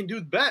they can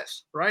do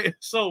best, right?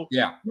 So,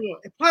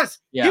 plus,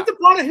 give the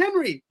ball to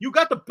Henry. You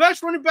got the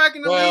best running back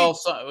in the league. Well,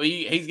 so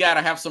he's got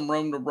to have some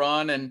room to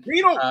run. And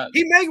he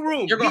make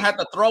room. You're going to have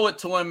to throw it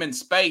to him in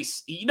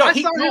space. He caught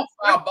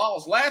 5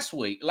 balls last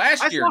year. I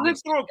saw him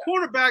throw a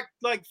quarterback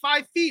like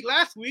 5 feet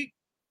last week.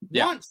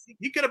 Yeah. Once.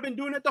 He could have been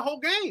doing it the whole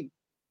game.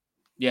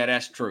 Yeah,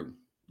 that's true.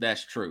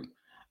 That's true.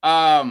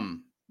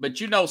 But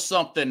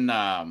something.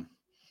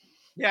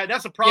 Yeah,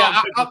 that's a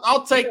problem. Yeah,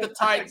 I'll take the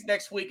Titans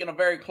next week in a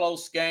very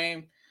close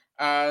game.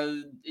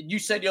 You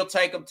said you'll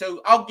take them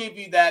too. I'll give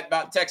you that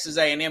about Texas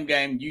A&M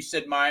game. You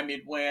said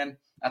Miami'd win.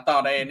 I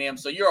thought A&M.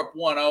 So you're up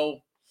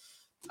 1-0.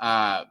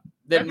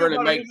 Didn't really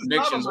make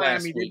predictions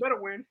last week. They better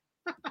win.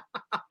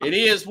 It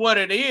is what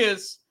it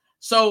is.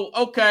 So,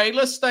 okay,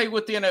 let's stay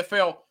with the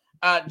NFL.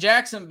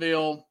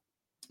 Jacksonville,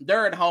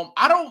 they're at home.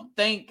 I don't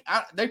think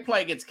they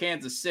play against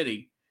Kansas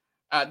City.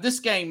 This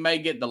game may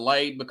get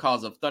delayed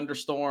because of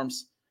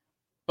thunderstorms.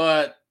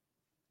 But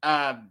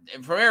from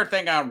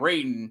everything I'm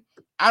reading,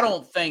 I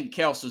don't think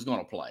Kelsey's going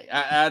to play.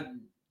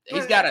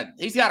 He's got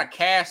a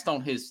cast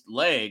on his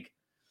leg,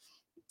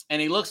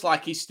 and he looks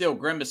like he's still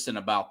grimacing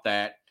about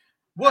that.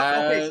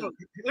 But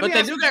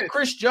they do got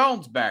Chris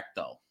Jones back,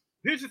 though.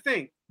 Here's the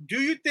thing.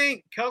 Do you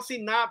think Kelsey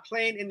not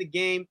playing in the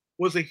game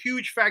was a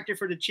huge factor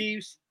for the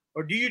Chiefs,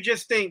 or do you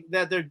just think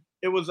that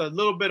it was a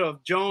little bit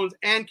of Jones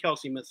and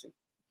Kelsey missing?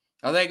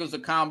 I think it was a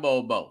combo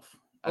of both.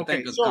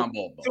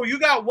 So you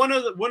got one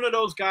of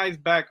those guys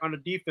back on the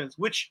defense,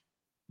 which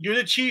you're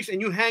the Chiefs and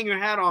you hang your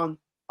hat on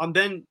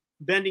them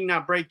bending,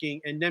 not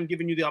breaking, and them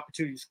giving you the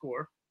opportunity to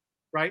score,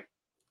 right?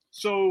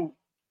 So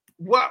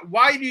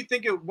why do you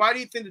think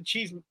the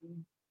Chiefs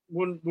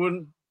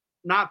would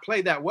not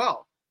play that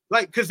well?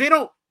 Because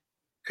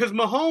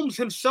Mahomes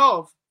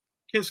himself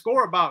can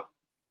score about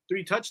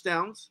 3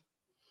 touchdowns.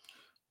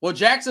 Well,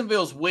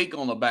 Jacksonville's weak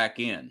on the back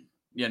end.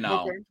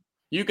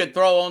 You could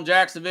throw on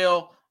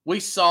Jacksonville. We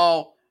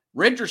saw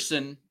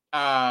Richardson.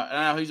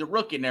 Now he's a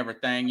rookie and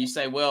everything. You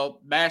say,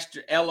 well,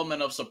 master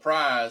element of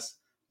surprise,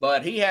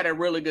 but he had a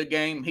really good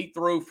game. He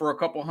threw for a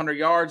couple 100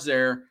 yards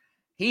there.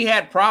 He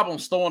had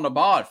problems throwing the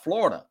ball at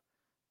Florida.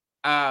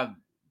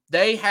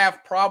 They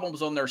have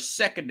problems on their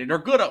secondary. They're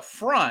good up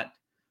front,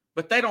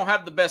 but they don't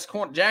have the best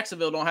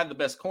Jacksonville don't have the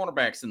best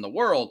cornerbacks in the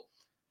world.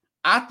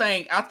 I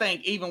think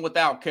even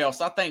without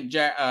Kelsey, I think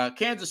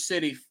Kansas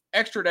City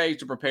extra days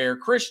to prepare.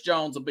 Chris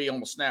Jones will be on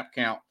the snap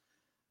count.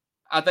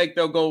 I think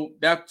they'll go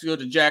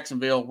to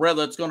Jacksonville,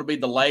 whether it's going to be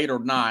delayed or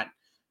not.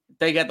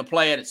 They got to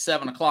play it at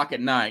 7:00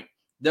 at night.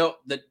 The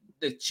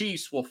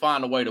Chiefs will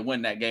find a way to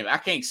win that game. I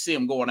can't see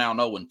them going out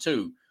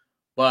 0-2,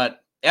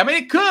 but I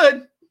mean it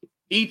could.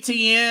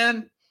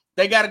 ETN,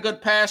 they got a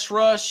good pass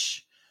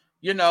rush.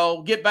 Get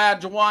by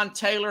Jawan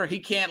Taylor. He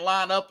can't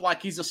line up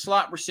like he's a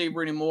slot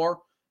receiver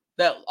anymore.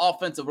 that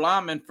offensive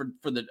lineman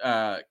for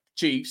the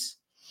Chiefs,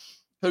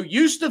 who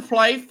used to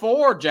play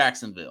for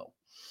Jacksonville.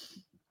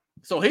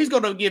 So he's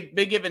going to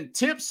be giving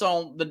tips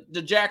on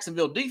the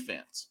Jacksonville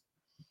defense.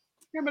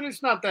 Yeah, but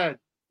it's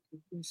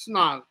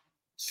not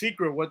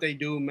secret what they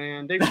do,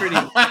 man. They pretty.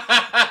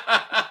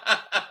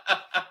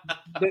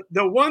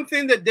 The one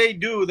thing that they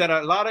do that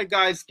a lot of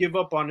guys give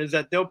up on is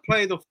that they'll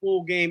play the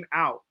full game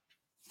out,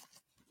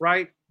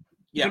 right?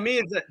 Yeah. To me,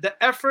 is that the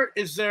effort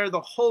is there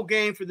the whole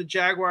game for the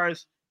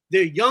Jaguars.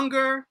 They're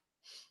younger,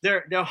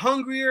 they're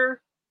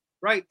hungrier,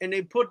 right? And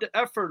they put the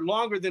effort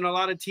longer than a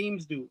lot of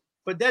teams do.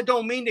 But that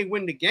don't mean they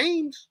win the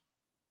games,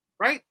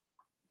 right?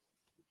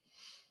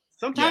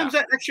 Sometimes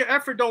that extra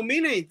effort don't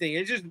mean anything.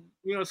 It's just,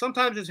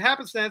 sometimes it's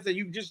happenstance that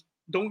you just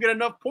don't get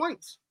enough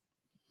points.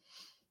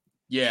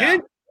 Yeah.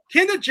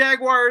 Can the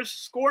Jaguars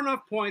score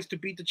enough points to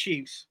beat the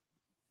Chiefs?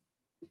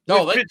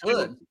 No, they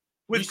could.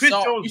 With Chris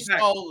Jones you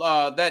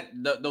saw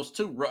those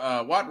two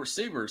wide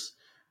receivers.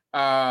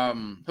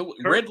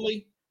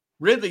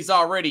 Ridley's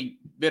already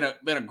been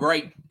a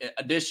great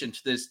addition to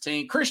this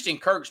team. Christian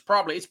Kirk's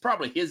probably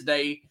his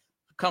day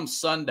come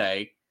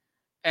Sunday.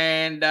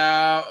 And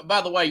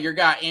by the way, your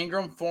guy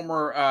Ingram,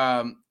 former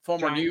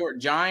Giant. New York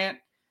Giant,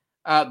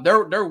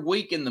 they're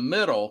weak in the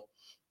middle.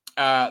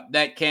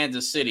 That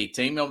Kansas City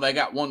team, they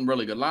got one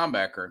really good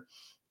linebacker.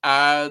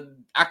 I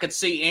could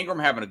see Ingram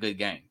having a good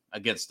game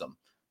against them.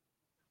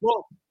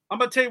 Well, I'm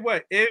gonna tell you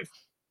what,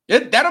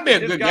 that'll be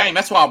a good game.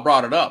 That's why I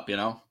brought it up.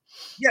 Yeah,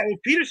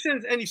 if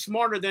Peterson's any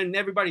smarter than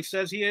everybody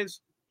says he is,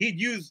 he'd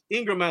use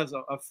Ingram as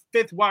a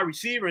fifth wide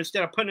receiver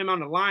instead of putting him on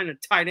the line and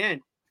tight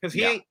end, because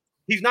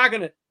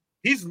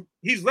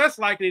he's less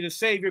likely to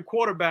save your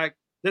quarterback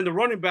than the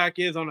running back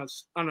is on a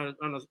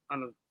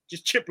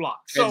just chip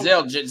lock. So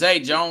Zay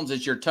Jones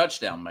is your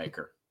touchdown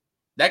maker.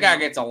 That guy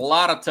gets a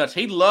lot of touch.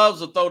 He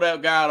loves to throw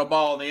that guy the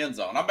ball in the end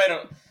zone.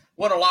 I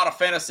won a lot of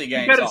fantasy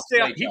games.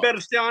 He better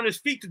stay on his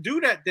feet to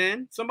do that.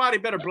 Then somebody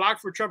better block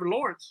for Trevor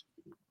Lawrence.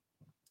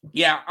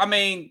 Yeah,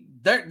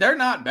 they're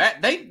not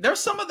bad.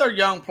 There's some of their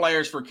young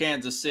players for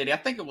Kansas City. I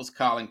think it was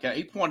Colin.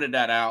 He pointed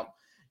that out.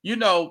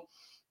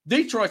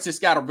 Detroit's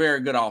just got a very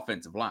good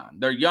offensive line.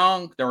 They're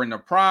young. They're in their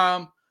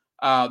prime.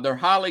 They're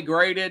highly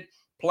graded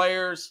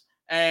players,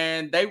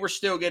 and they were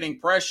still getting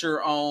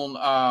pressure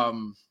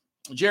on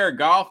Jared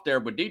Goff there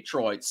with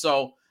Detroit.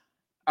 So,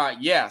 that's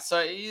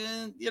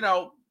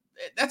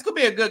going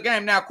to be a good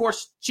game. Now, of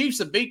course, Chiefs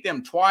have beat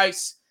them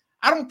twice.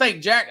 I don't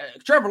think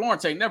Trevor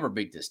Lawrence ain't never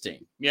beat this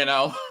team,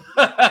 Well,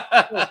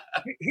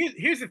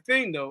 here's the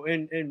thing, though,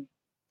 and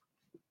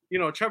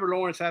Trevor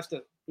Lawrence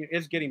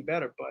is getting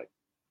better, but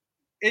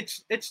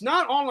it's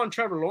not all on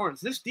Trevor Lawrence.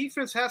 This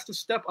defense has to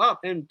step up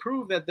and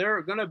prove that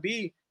they're going to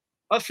be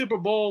a Super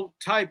Bowl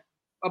type,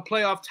 a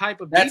playoff type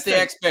of defense. That's the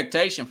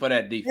expectation for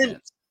that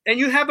defense. And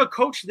you have a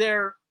coach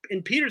there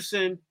in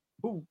Peterson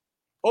who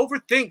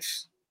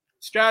overthinks,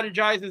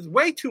 strategizes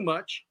way too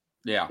much.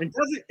 Yeah.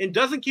 And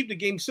doesn't keep the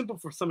game simple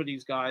for some of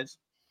these guys.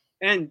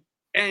 And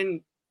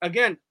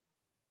again,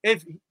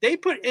 if they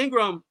put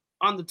Ingram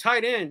on the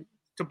tight end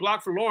to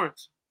block for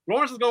Lawrence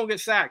is going to get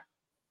sacked.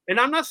 And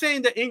I'm not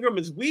saying that Ingram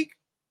is weak.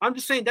 I'm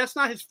just saying that's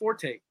not his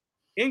forte.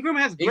 Ingram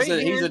has great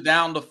hands. He's a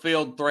down the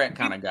field threat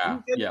kind of guy.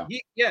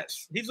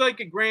 Yes. He's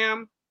like a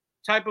Graham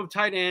type of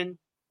tight end.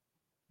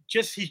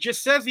 He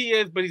just says he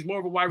is, but he's more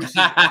of a wide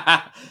receiver.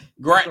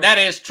 That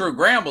is true.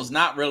 Graham was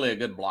not really a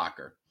good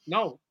blocker.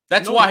 No.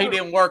 That's why he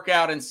didn't work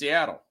out in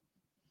Seattle.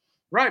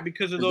 Right,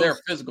 because of those. They're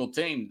a physical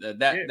team.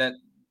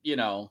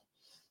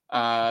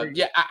 I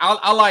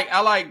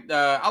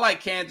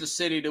like Kansas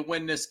City to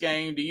win this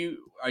game.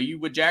 Are you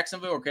with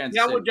Jacksonville or Kansas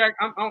City?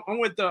 I'm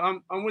with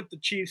the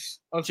Chiefs.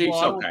 Chiefs,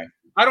 okay.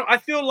 I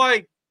feel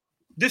like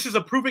this is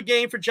a prove-it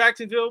game for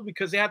Jacksonville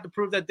because they have to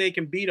prove that they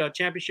can beat a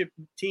championship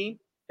team,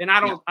 and I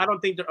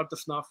don't think they're up to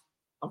snuff,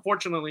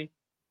 unfortunately.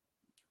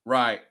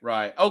 Right.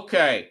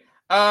 Okay.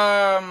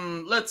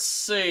 Let's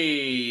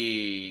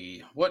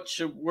see.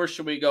 Where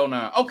should we go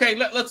now? Okay,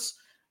 let's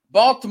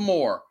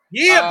Baltimore.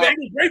 Yeah,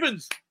 baby,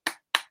 Ravens.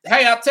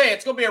 Hey, I'll tell you,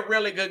 it's gonna be a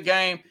really good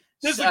game.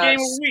 This is a game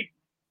of the week.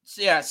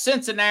 Yeah,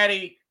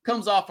 Cincinnati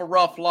comes off a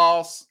rough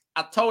loss.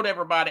 I told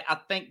everybody I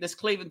think this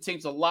Cleveland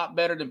team's a lot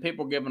better than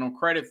people are giving them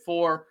credit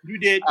for. You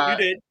did.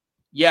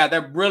 Yeah,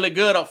 they're really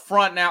good up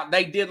front now.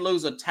 They did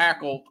lose a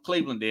tackle.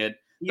 Cleveland did.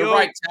 The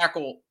right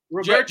tackle,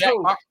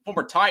 Roberto,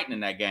 former Titan in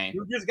that game.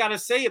 You just got to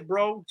say it,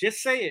 bro.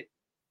 Just say it.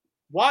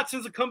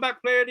 Watson's a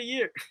comeback player of the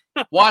year.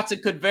 Watson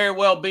could very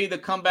well be the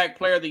comeback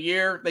player of the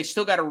year. They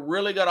still got a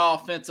really good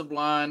offensive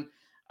line.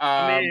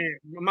 Man,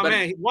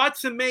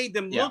 Watson made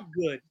them look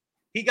good.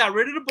 He got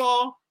rid of the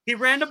ball. He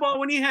ran the ball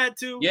when he had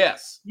to.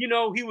 Yes. He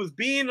was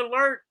being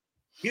alert.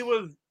 He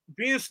was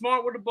being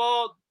smart with the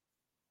ball.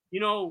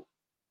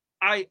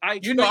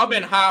 I've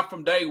been high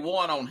from day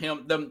one on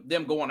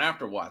them going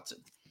after Watson.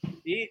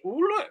 I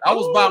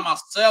was by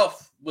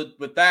myself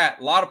with that.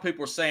 A lot of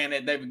people were saying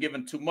that they were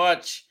giving too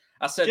much.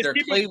 I said they're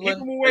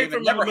Cleveland.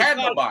 They've never had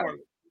nobody.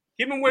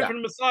 Keep him away from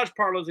the massage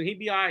parlors, and he'd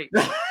be all right.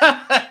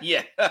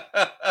 Yeah.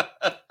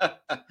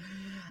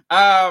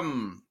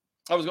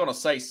 I was going to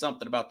say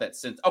something about that.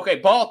 Okay,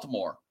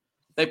 Baltimore.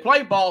 They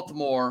play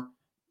Baltimore.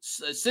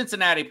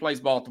 Cincinnati plays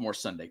Baltimore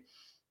Sunday.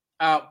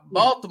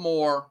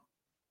 Baltimore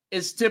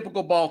is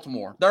typical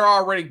Baltimore. They're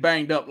already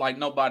banged up like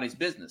nobody's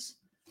business.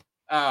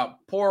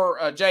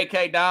 Poor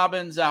J.K.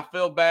 Dobbins, I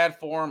feel bad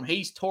for him.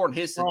 He's torn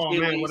his Achilles.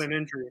 Oh, man, what an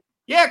injury.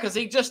 Yeah, because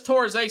he just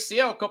tore his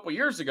ACL a couple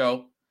years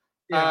ago.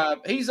 Yeah.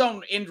 He's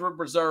on injured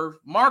reserve.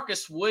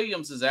 Marcus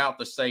Williams is out,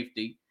 the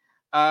safety.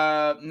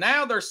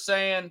 Now they're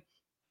saying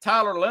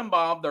Tyler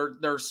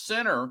Limbaugh, their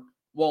center,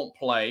 won't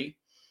play.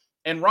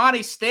 And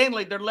Ronnie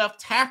Stanley, their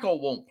left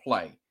tackle, won't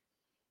play.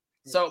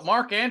 So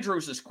Mark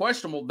Andrews is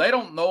questionable. They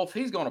don't know if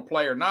he's going to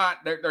play or not.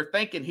 They're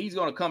thinking he's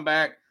going to come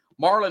back.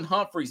 Marlon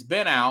Humphrey's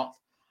been out.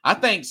 I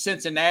think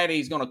Cincinnati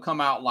is going to come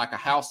out like a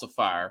house of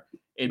fire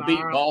and beat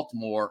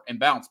Baltimore and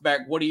bounce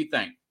back. What do you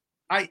think?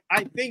 I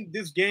think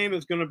this game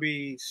is going to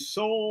be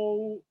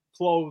so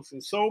close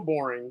and so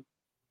boring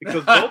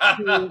because both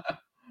teams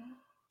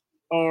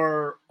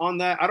are on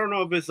that. I don't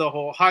know if it's the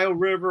Ohio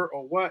River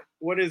or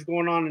what is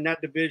going on in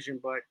that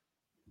division, but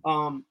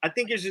I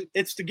think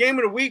it's the game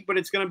of the week, but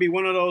it's going to be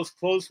one of those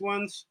close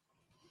ones,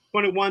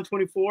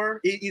 21-24.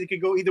 It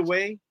could go either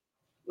way.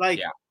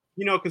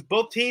 Because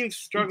both teams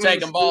struggling. You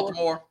taking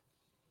Baltimore?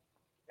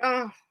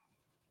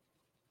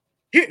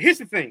 Here's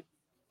the thing.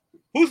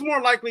 Who's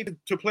more likely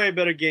to play a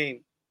better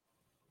game?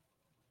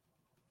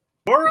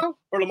 Burrow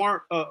or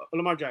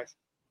Lamar Jackson?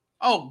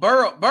 Oh,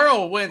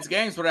 Burrow wins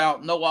games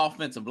without no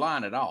offensive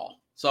line at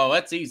all. So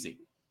that's easy.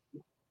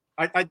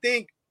 I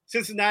think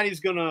Cincinnati's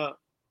going to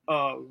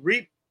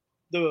reap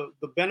the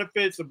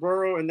benefits of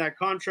Burrow in that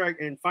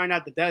contract and find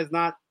out that is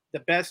not the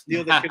best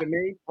deal they could have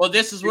made. Well,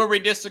 this is where we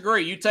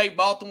disagree. You take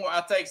Baltimore,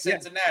 I take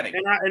Cincinnati.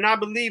 Yeah. And I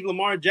believe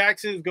Lamar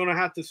Jackson is going to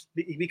have to,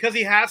 because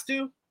he has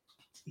to.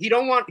 He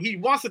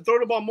wants to throw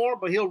the ball more,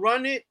 but he'll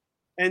run it,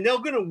 and they're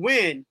going to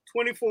win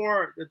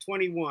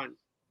 24-21.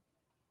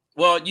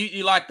 Well,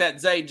 you like that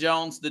Zay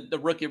Jones, the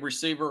rookie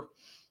receiver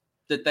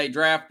that they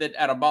drafted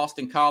out of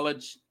Boston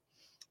College?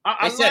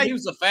 They said he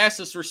was the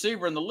fastest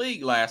receiver in the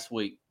league last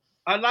week.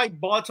 I like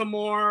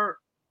Baltimore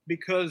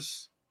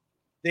because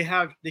they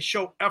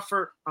show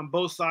effort on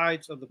both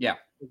sides of the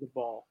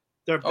ball.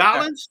 They're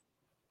balanced.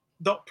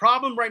 The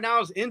problem right now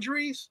is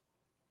injuries.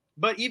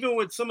 But even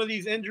with some of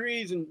these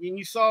injuries, and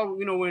you saw,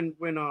 when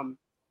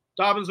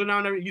Dobbins went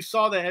down, you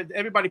saw that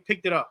everybody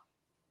picked it up.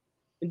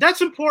 And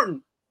that's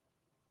important,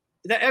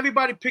 that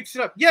everybody picks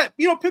it up. Yeah,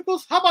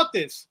 Pickles, how about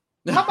this?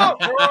 How about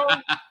Burrow?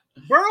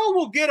 Burrow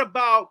will get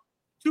about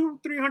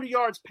 200-300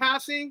 yards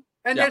passing,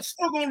 and they're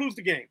still going to lose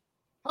the game.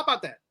 How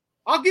about that?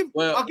 I'll give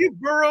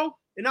Burrow,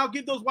 and I'll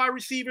give those wide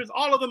receivers,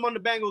 all of them on the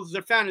Bengals,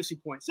 their fantasy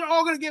points. They're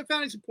all going to get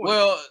fantasy points.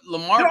 Well,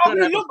 Lamar could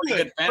have a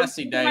pretty good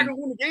fantasy day. They're not going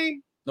to win the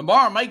game.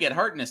 Lamar may get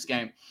hurt in this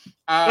game.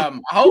 I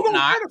hope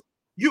not.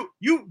 Do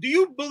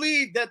you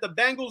believe that the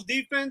Bengals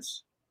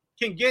defense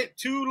can get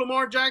to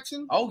Lamar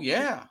Jackson? Oh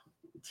yeah.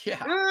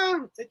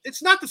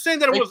 It's not the same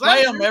that it was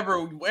last year. They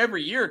play them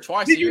every year,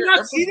 twice a year. Did you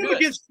not see them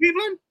against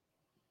Cleveland?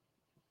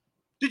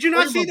 Did you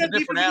not see that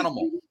different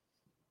animal?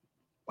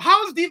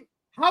 How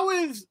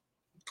is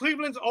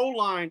Cleveland's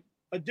O-line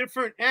a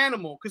different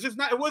animal? Because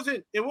it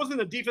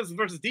wasn't a defense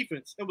versus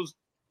defense. It was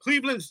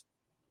Cleveland's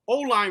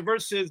O-line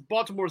versus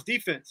Baltimore's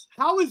defense.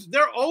 How is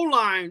their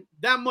O-line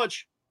that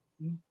much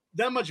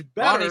better?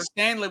 Ronnie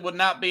Stanley would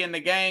not be in the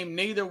game.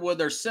 Neither would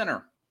their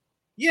center.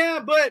 Yeah,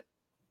 but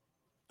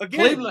again,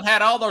 Cleveland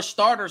had all their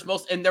starters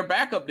and their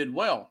backup did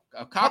well.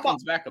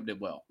 Coughlin's backup did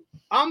well.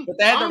 But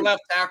they had their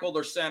left tackle,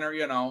 their center.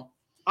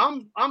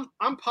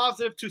 I'm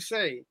positive to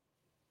say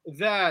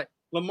that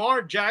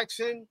Lamar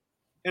Jackson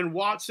and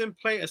Watson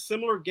play a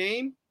similar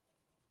game,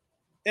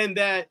 and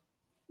that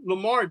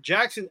Lamar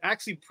Jackson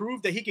actually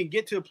proved that he can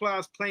get to the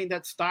playoffs playing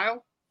that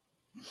style,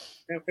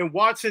 and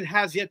Watson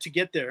has yet to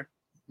get there.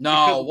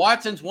 No,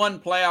 Watson's won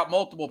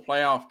multiple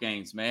playoff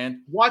games,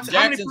 man.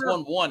 Jackson's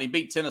won one. He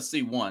beat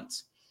Tennessee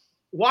once.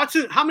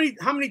 Watson, how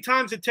many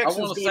times did Texans?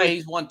 I want to say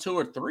he's won 2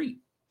 or 3.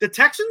 The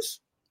Texans?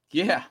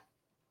 Yeah.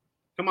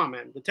 Come on,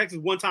 man. The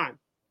Texans one time.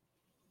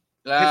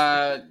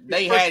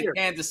 They had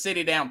Kansas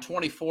City down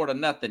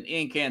 24-0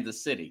 in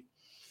Kansas City.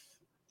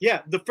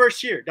 Yeah, the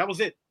first year. That was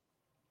it.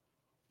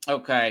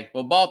 Okay.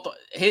 Well,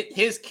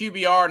 his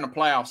QBR in the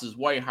playoffs is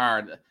way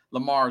higher.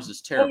 Lamar's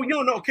is terrible.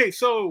 Oh, no. Okay,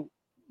 so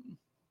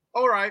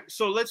all right.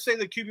 So let's say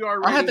the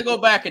QBR. I have to go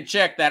back and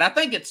check that. I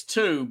think it's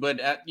 2, but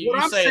you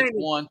say it's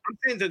 1. I'm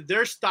saying that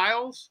their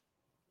styles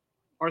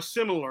are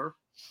similar,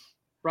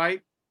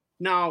 right?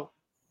 Now,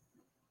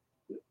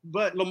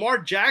 but Lamar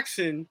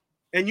Jackson,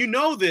 and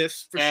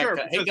this for sure.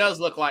 He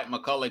does look like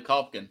Macaulay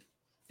Culkin.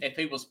 If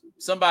he was,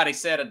 somebody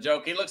said a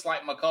joke. He looks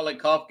like Macaulay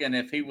Culkin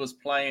if he was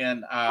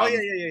playing.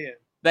 Yeah.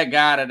 That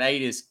guy that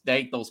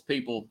ate those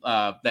people,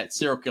 that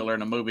serial killer in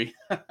the movie.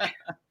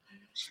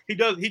 He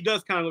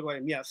does kind of look like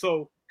him. Yeah.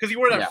 So because he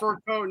wore that fur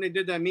coat and they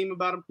did that meme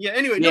about him. Yeah.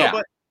 Anyway,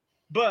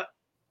 but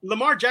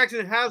Lamar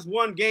Jackson has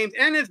won games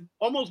and is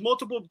almost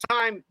multiple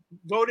time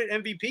voted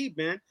MVP.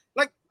 Man,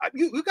 like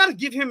you got to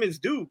give him his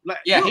due. Like,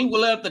 he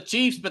will love the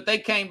Chiefs, but they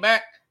came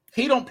back.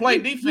 He don't play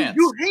defense.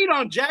 You hate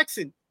on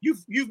Jackson.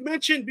 you've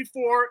mentioned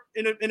before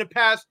in the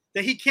past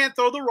that he can't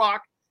throw the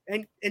rock,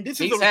 and this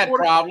He's is a had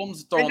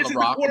problems throwing and this the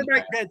is rock. a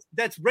quarterback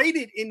that's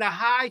rated in the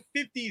high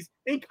 50s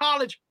in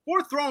college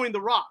for throwing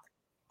the rock,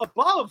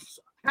 above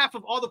half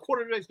of all the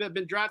quarterbacks that have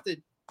been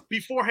drafted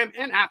before him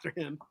and after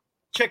him.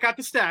 Check out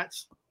the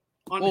stats.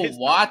 Well,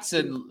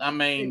 Watson, I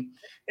mean,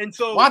 and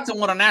so Watson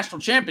won a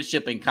national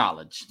championship in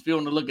college. If you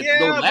want to look at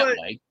go that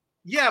way.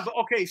 Yeah, but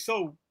okay,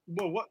 so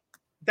what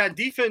that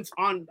defense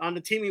on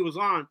the team he was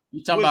on.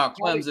 You talking about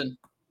Clemson?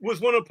 Was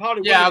one of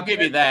probably. Yeah, I'll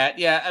give you that.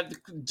 Yeah,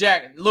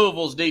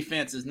 Louisville's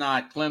defense is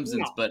not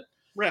Clemson's, but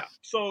yeah.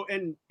 So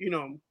and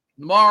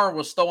Lamar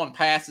was throwing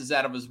passes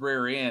out of his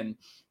rear end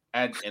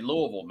in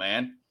Louisville,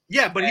 man.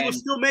 Yeah, but he was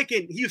still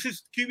making.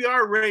 His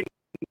QBR rating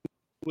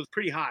was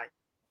pretty high.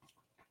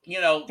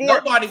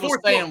 Nobody was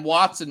saying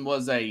Watson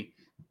was a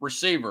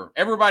receiver.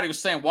 Everybody was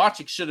saying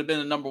Watson should have been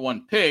the number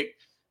 1 pick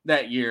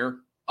that year.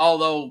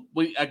 Although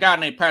a guy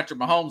named Patrick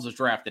Mahomes was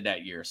drafted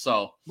that year,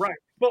 so right.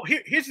 Well,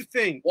 here's the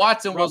thing.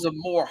 Watson was a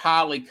more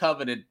highly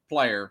coveted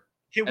player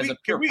as a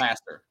pure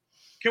passer.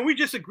 Can we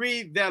just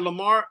agree that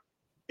Lamar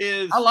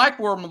is? I like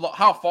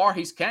how far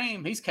he's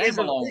came. He's came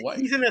a long way.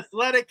 He's an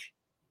athletic,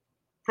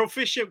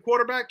 proficient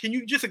quarterback. Can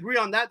you just agree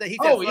on that? That he's.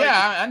 Oh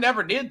yeah, I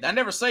never did. I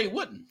never say he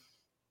wouldn't.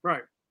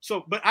 Right.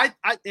 So, but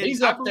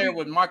he's up there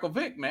with Michael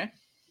Vick, man.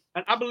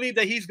 And I believe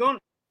that he's going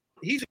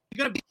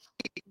to be.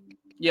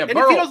 Yeah,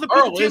 Burrow is the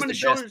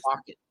best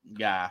pocket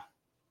guy.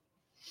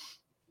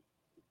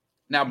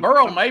 Now,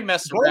 Burrow may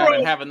mess around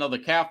and have another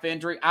calf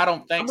injury. I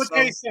don't think so.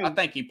 I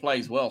think he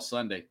plays well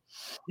Sunday.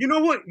 You know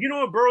what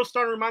Burrow's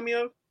starting to remind me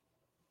of?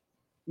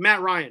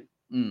 Matt Ryan.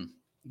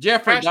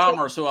 Jeffrey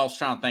Dahmer is who I was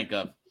trying to think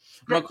of.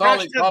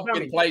 Macaulay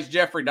Culkin plays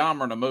Jeffrey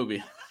Dahmer in a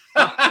movie.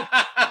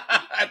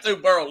 That's who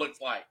Burrow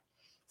looks like.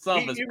 You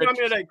remind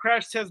me of that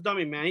crash test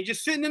dummy, man. He's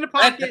just sitting in the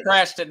pocket. That's the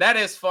crash test. That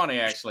is funny,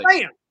 actually.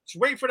 Bam!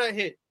 Just wait for that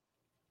hit.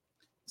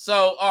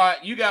 So, all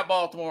right, you got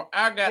Baltimore.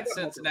 I got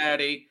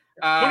Cincinnati.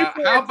 How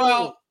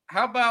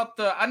about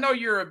the? I know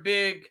you're a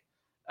big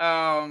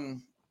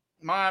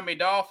Miami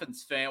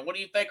Dolphins fan. What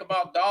do you think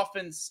about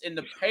Dolphins and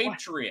the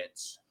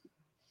Patriots?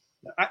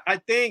 I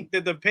think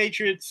that the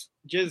Patriots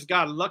just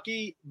got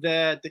lucky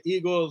that the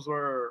Eagles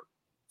were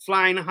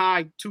flying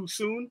high too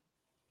soon,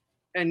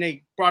 and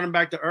they brought them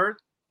back to earth.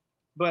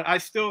 But I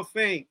still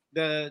think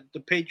that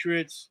the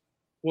Patriots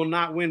will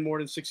not win more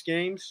than 6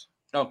 games.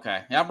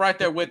 Okay, I'm right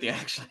there with you,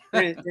 actually.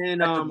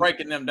 And after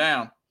breaking them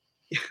down,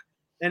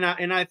 and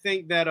I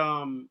think that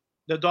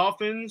the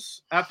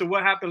Dolphins, after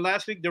what happened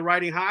last week, they're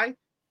riding high.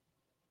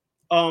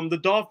 The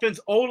Dolphins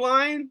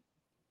O-line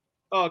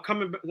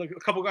coming, like a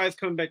couple guys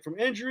coming back from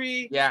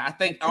injury. Yeah, I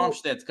think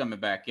Armstead's coming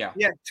back. Yeah,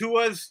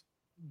 Tua's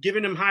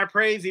giving him high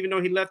praise, even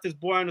though he left his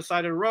boy on the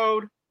side of the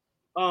road.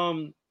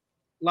 I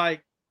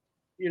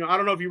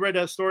don't know if you read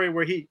that story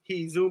where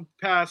he zoomed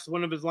past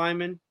one of his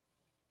linemen.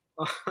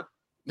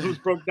 Who's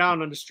broke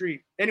down on the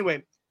street.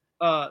 Anyway,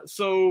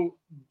 so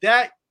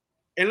that,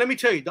 and let me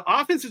tell you, the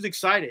offense is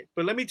excited,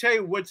 but let me tell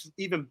you what's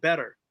even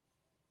better.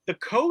 The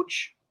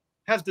coach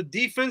has the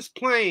defense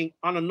playing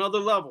on another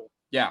level.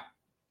 Yeah.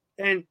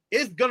 And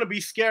it's going to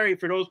be scary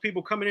for those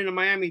people coming into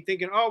Miami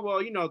thinking, oh,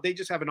 well, they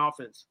just have an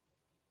offense.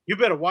 You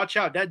better watch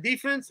out. That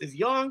defense is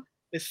young,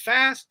 it's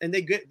fast, and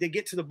they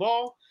get to the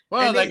ball.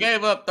 Well, they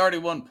gave up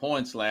 31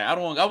 points last.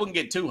 I wouldn't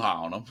get too high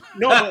on them.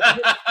 No, but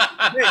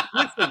hey,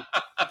 listen,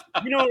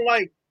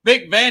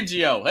 Vic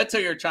Fangio. That's who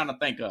you're trying to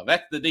think of.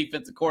 That's the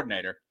defensive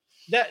coordinator.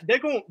 That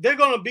they're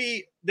going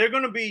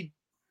to be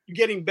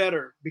getting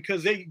better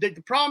because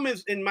the problem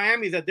is in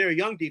Miami is that they're a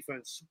young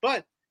defense,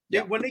 but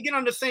when they get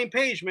on the same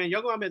page, man,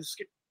 you're going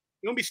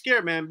to be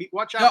scared, man.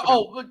 Watch out.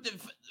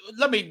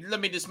 Let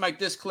me just make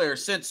this clear.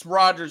 Since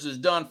Rodgers is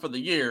done for the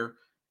year,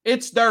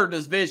 it's their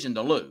division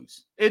to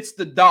lose. It's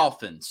the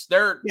Dolphins.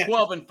 They're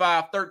 12-5,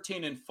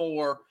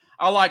 13-4.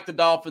 I like the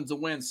Dolphins to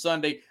win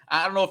Sunday.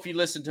 I don't know if you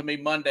listened to me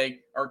Monday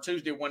or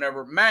Tuesday,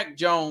 whenever. Mac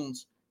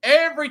Jones,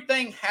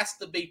 everything has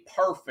to be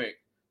perfect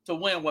to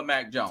win with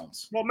Mac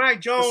Jones. Well, Mac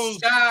Jones.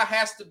 The sky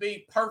has to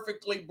be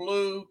perfectly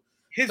blue.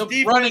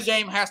 The running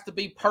game has to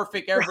be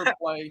perfect every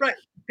play. Right.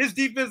 His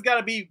defense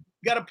got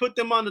to put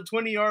them on the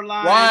 20-yard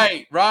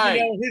line.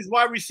 Right. His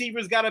wide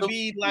receivers got to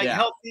be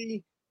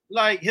healthy.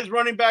 Like his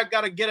running back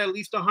got to get at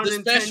least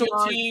 110 The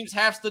special teams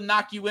has to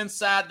knock you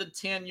inside the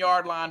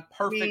 10-yard line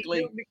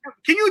perfectly.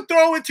 Can you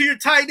throw it to your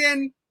tight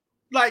end,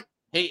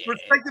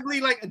 respectively,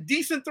 like a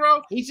decent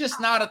throw? He's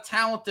just not a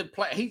talented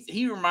player.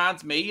 He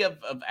reminds me of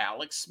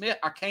Alex Smith.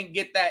 I can't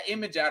get that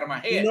image out of my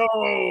head.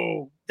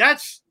 No.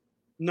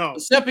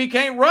 Except he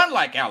can't run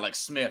like Alex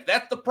Smith.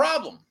 That's the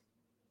problem.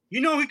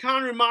 You know who he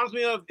kind of reminds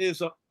me of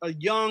is a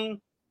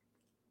young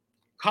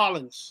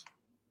Collins.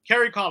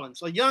 Kerry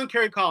Collins. A young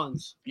Kerry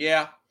Collins.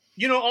 Yeah.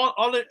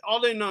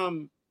 All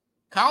in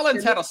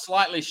Collins had a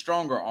slightly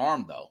stronger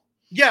arm though.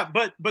 Yeah,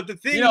 but the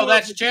thing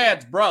that's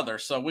Chad's brother,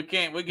 so we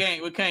can't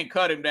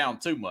cut him down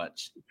too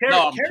much.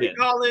 Kerry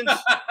Collins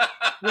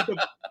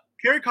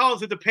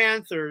with the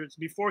Panthers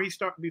before he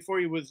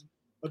was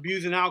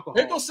abusing alcohol.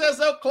 Pickle says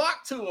they'll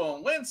clock to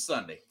on Wednesday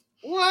Sunday.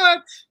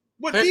 What?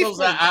 What Pickles,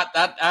 defense?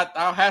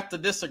 I'll have to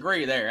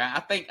disagree there. I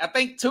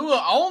think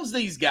Tua owns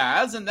these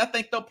guys, and I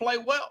think they'll play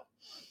well.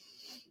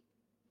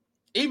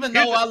 Even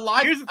though I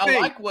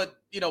like what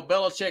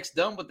Belichick's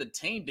done with the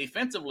team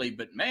defensively,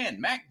 but man,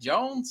 Mac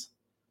Jones.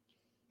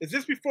 Is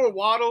this before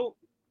Waddle?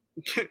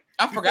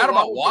 I forgot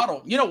about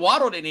Waddle.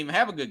 Waddle didn't even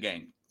have a good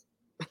game.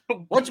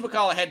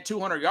 Whatchamacallit had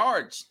 200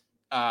 yards.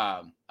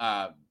 Tyreek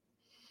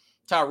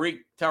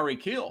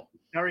Hill.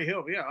 Harry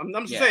Hill, yeah.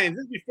 I'm saying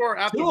this is before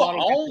after Tua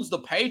Waddle owns the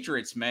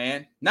Patriots,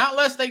 man. Not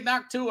unless they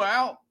knock Tua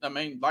out. I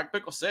mean, like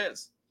Pickle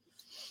says,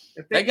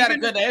 they got a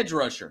good edge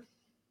rusher.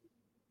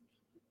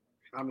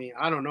 I mean,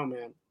 I don't know,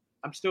 man.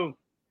 I'm still.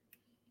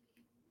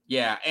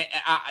 Yeah,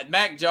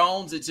 Mac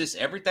Jones. It's just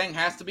everything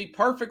has to be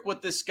perfect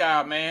with this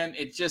guy, man.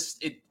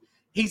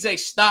 He's a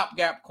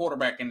stopgap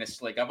quarterback in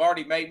this league. I've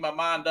already made my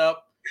mind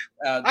up.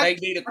 They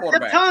need a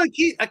quarterback. I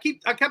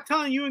kept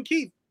telling you and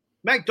Keith,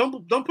 Mac,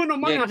 don't put no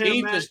money on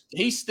him, man.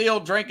 He's still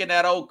drinking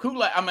that old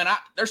Kool-Aid. I mean,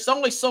 there's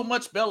only so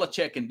much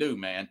Belichick can do,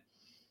 man.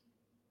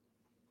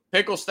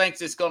 Pickles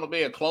thinks it's going to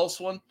be a close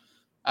one.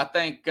 I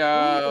think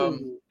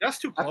that's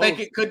too close. I think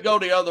it could go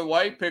the other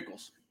way,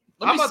 Pickles.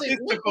 Let me see.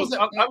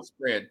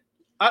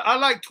 I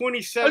like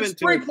 27. It's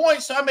 3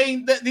 points. I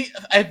mean,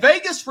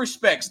 Vegas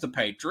respects the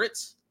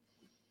Patriots.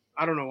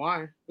 I don't know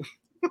why.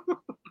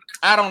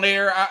 I don't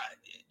hear.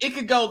 It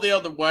could go the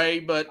other way,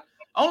 but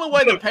only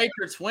way the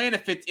Patriots win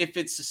if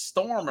it's a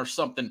storm or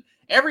something.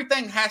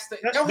 Everything has to.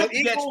 They'll have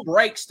to catch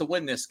breaks to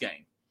win this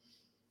game.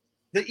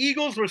 The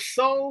Eagles were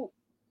so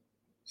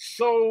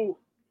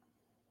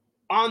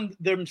on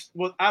them,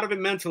 was out of it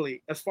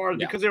mentally as far as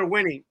because they were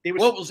winning. It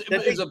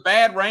was a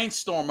bad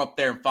rainstorm up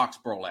there in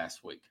Foxborough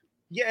last week.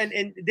 Yeah,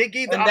 and they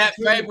gave that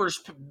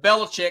favors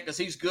Belichick because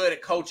he's good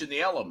at coaching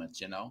the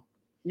elements,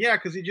 Yeah,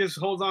 because he just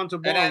holds on to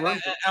ball.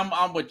 And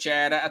I'm with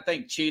Chad. I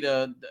think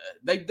Cheetah.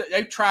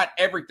 They've tried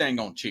everything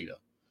on Cheetah.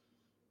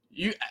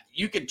 You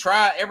can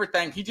try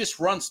everything. He just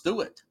runs through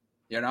it.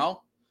 He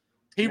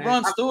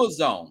runs through a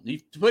zone.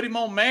 You put him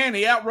on man,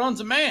 he outruns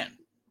a man.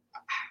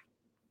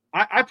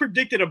 I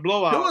predicted a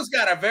blowout. Tua's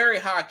got a very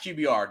high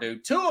QBR,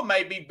 dude. Tua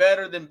may be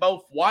better than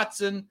both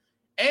Watson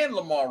and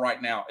Lamar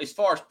right now as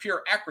far as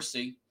pure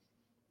accuracy.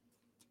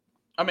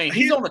 I mean,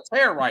 he's on a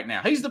tear right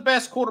now. He's the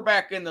best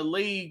quarterback in the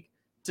league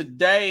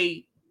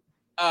today,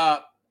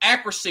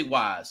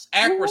 accuracy-wise.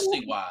 Yeah,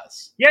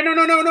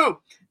 no.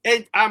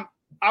 And I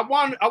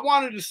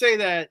wanted to say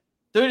that.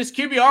 Dude, his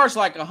QBR is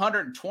like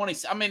 120.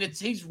 I mean,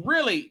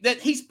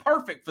 he's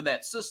perfect for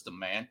that system,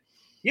 man.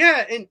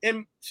 Yeah,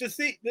 and so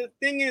see, the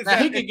thing is,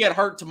 he could get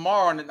hurt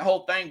tomorrow and the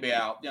whole thing be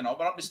out, but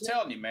I'm just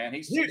telling you, man.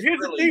 Here's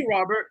the thing,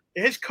 Robert.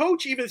 His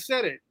coach even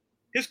said it.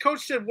 His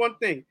coach said one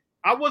thing.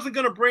 I wasn't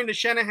going to bring the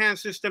Shanahan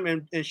system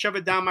and shove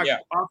it down my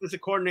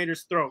offensive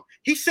coordinator's throat.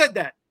 He said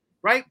that,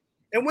 right?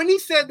 And when he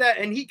said that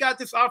and he got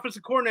this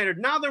offensive coordinator,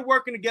 now they're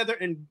working together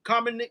and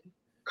doing the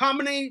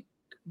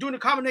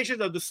combinations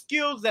of the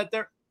skills that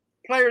their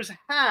players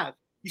have.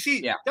 You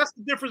see, that's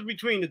the difference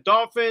between the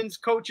Dolphins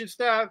coaching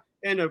staff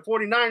and the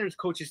 49ers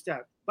coaching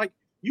staff. Like,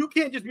 you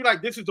can't just be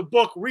like, this is the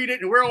book, read it,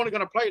 and we're only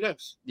going to play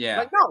this. Yeah.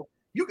 Like, no.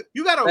 You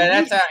got to.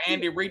 That's how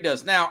Andy Reid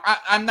does. Now,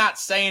 I'm not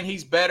saying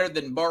he's better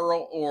than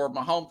Burrow or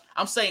Mahomes.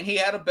 I'm saying he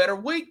had a better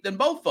week than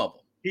both of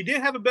them. He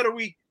did have a better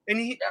week,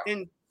 and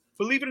and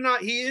believe it or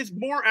not, he is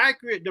more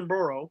accurate than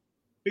Burrow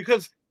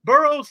because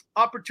Burrow's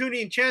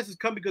opportunity and chances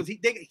come because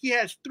he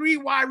has 3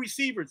 wide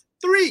receivers,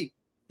 3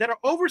 that are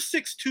over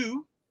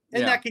 6'2",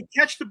 and that can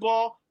catch the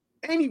ball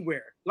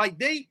anywhere. Like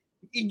if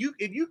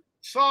you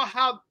saw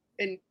how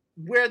and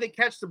where they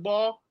catch the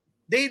ball.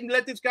 They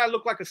let this guy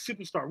look like a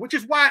superstar, which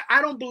is why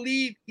I don't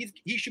believe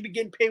he should be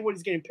getting paid what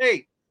he's getting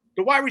paid.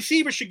 The wide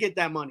receiver should get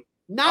that money,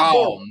 not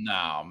Burrow.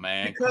 No,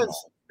 man! Because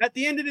at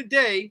the end of the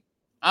day,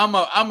 I'm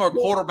a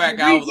quarterback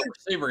guy with a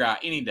receiver guy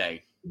any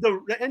day.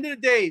 The end of the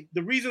day,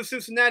 the reason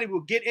Cincinnati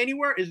will get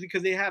anywhere is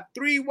because they have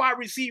 3 wide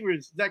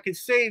receivers that can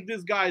save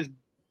this guy's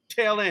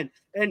tail end.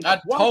 And I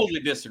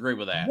totally disagree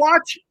with that.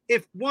 Watch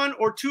if 1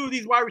 or 2 of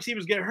these wide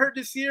receivers get hurt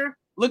this year.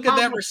 Look at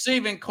that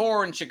receiving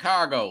core in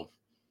Chicago.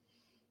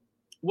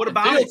 What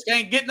about Fields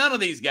can't get none of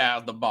these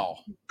guys the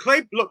ball.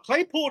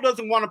 Claypool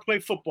doesn't want to play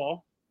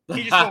football.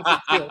 He just wants to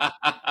field.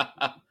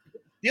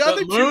 The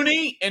other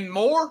Mooney and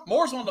Moore's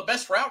one of the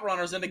best route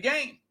runners in the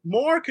game.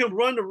 Moore can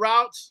run the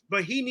routes,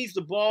 but he needs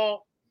the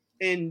ball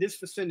in this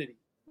vicinity.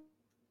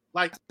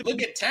 Like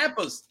look at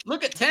Tampa's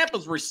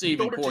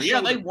receiving core. Yeah,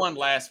 they won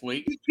last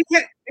week. If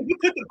you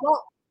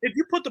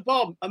put the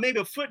ball maybe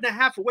a foot and a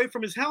half away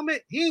from his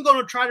helmet, he ain't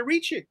gonna try to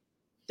reach it.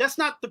 That's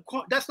not the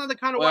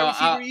kind of wide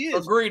receiver he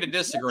is. Agree to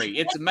disagree.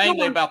 It's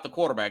mainly about the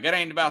quarterback. It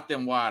ain't about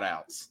them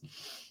wideouts.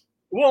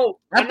 Well,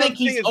 I think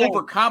he's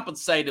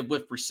overcompensated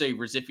with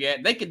receivers.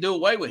 They could do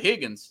away with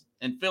Higgins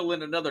and fill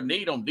in another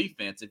need on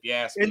defense. If you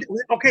ask me.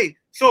 Okay,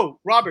 so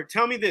Robert,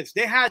 tell me this: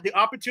 they had the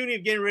opportunity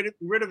of getting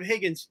rid of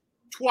Higgins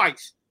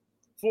twice,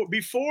 for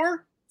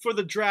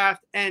the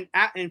draft and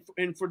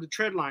for the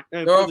trade line.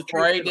 They're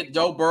afraid that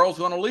Joe Burrow's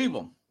going to leave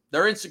them.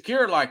 They're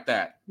insecure like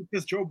that.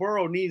 Because Joe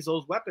Burrow needs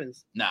those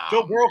weapons. No,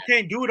 Joe Burrow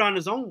can't do it on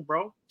his own,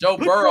 bro. Joe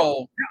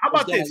Burrow How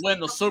about was going to win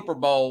the Super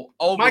Bowl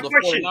over the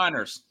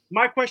 49ers.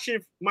 My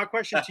question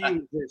to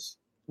you is this: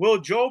 will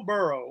Joe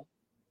Burrow,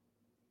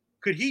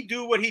 could he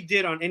do what he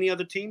did on any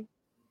other team?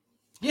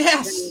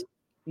 Yes.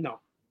 No.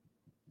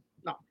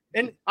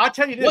 And I'll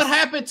tell you this: what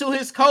happened to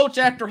his coach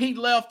after he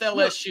left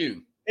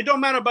LSU? It don't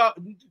matter about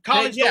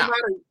college. Yeah. Don't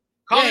matter.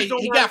 College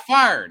don't he matter. got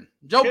fired.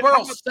 Joe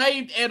Burrow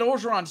saved Ed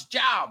Orgeron's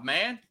job,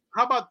 man.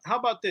 How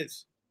about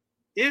this?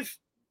 If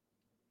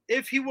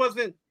he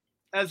wasn't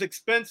as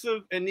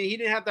expensive and he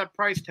didn't have that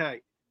price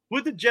tag,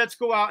 would the Jets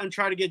go out and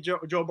try to get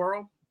Joe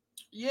Burrow?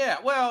 Yeah,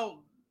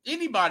 well,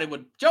 anybody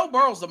would. Joe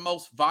Burrow's the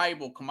most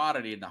valuable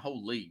commodity in the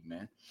whole league,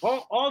 man.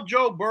 All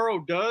Joe Burrow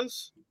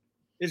does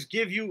is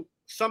give you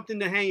something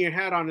to hang your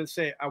hat on and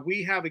say,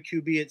 we have a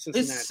QB at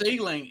Cincinnati. His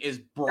ceiling is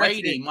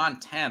Brady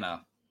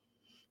Montana.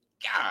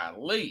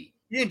 Golly.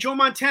 Yeah, Joe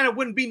Montana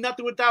wouldn't be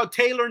nothing without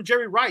Taylor and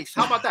Jerry Rice.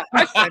 How about that?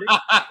 I said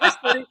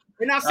it.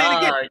 And I'll say it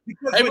again. Right.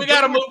 Hey, we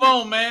got to move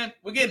on, man.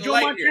 We're getting Joe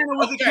late Montana here.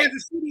 was in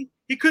Kansas City.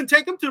 He couldn't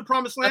take him to the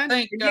promised land.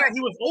 Think, he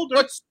was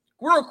older.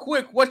 Real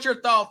quick, what's your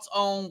thoughts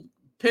on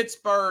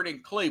Pittsburgh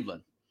and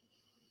Cleveland?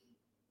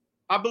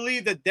 I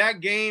believe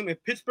that game,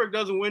 if Pittsburgh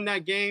doesn't win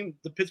that game,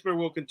 the Pittsburgh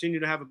will continue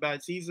to have a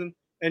bad season.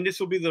 And this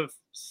will be the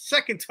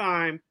second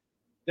time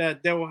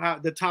that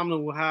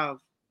Tomlin will have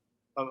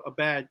a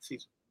bad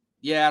season.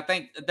 Yeah, I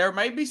think there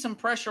may be some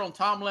pressure on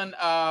Tomlin.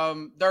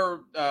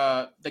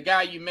 The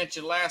guy you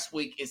mentioned last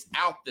week is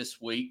out this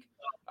week.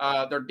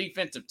 Their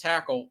defensive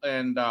tackle,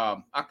 and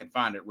I can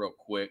find it real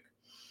quick.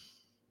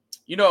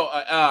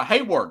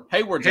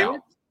 Hayward's out.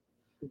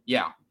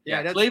 Yeah.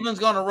 Cleveland's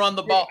going to run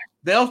the ball.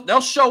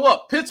 They'll show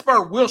up.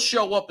 Pittsburgh will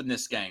show up in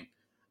this game,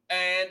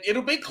 and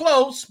it'll be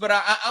close. But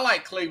I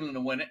like Cleveland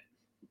to win it.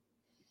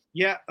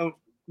 Yeah.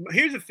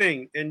 Here's the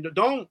thing, and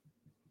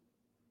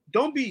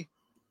don't be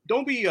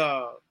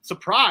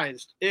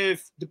surprised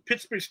if the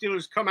Pittsburgh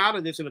Steelers come out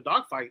of this in a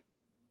dogfight,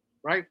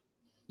 right?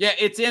 Yeah,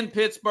 it's in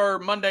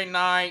Pittsburgh Monday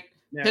night.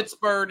 Yeah.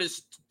 Pittsburgh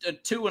is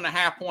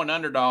 2.5-point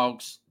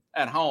underdogs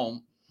at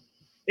home.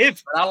 But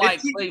I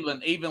like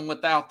Cleveland even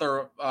without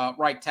their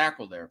right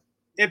tackle there.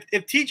 If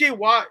TJ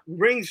Watt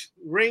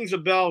rings a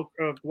bell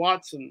of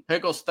Watson,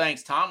 Pickles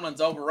thinks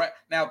Tomlin's overrated.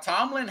 Now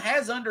Tomlin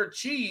has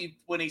underachieved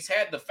when he's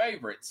had the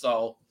favorite,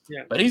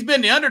 but he's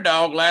been the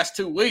underdog last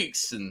 2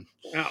 weeks, and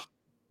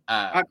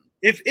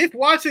if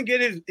Watson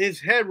get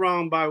his head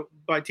wrong by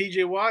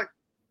TJ Watt,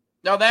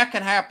 no, that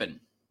could happen.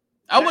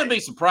 I wouldn't be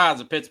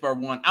surprised if Pittsburgh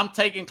won. I'm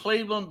taking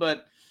Cleveland,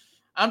 but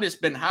I'm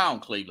just been high on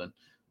Cleveland.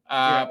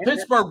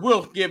 Pittsburgh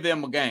will give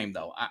them a game,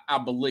 though, I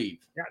believe.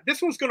 Yeah,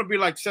 this one's going to be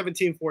like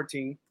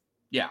 17-14.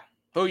 Yeah.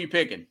 Who are you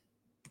picking?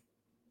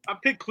 I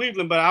pick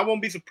Cleveland, but I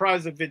won't be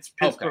surprised if it's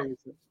Pittsburgh.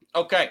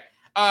 Okay.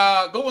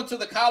 Going to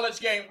the college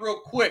game real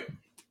quick.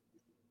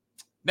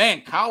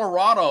 Man,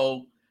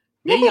 Colorado,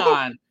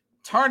 Deion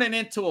turning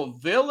into a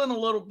villain a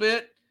little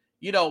bit,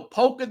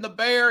 poking the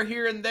bear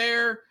here and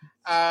there.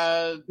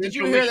 Did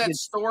you hear that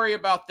story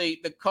about the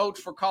coach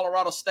for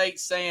Colorado State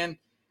saying,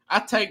 I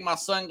take my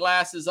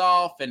sunglasses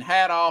off and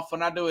hat off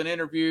when I do an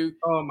interview?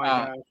 Oh,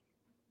 my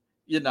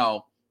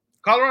God.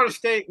 Colorado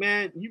State,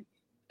 man.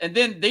 And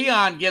then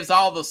Deion gives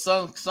all the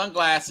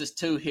sunglasses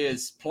to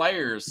his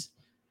players.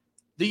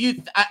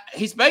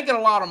 He's making a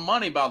lot of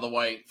money, by the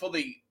way, for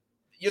the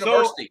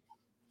university. So,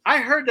 I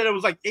heard that it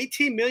was like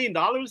 $18 million.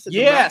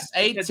 Yes,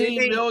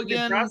 $18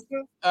 million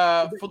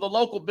for the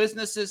local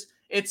businesses.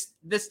 It's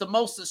the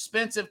most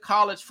expensive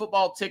college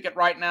football ticket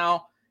right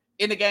now.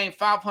 In the game,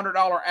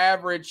 $500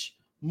 average,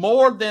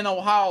 more than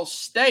Ohio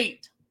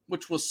State,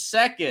 which was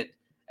second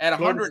at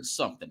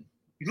 100-something.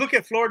 You look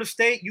at Florida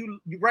State. You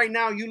right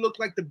now you look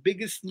like the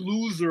biggest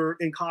loser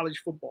in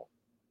college football.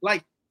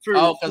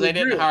 Because they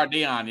didn't hire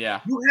Deion. Yeah,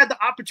 you had the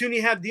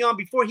opportunity to have Deion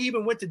before he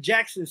even went to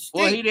Jackson State.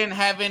 Well, he didn't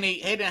have any.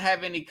 He didn't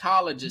have any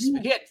colleges. He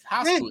had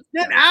high school.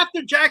 Then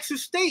after Jackson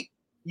State,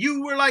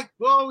 you were like,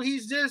 well,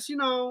 he's just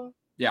over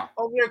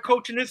there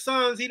coaching his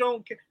sons. He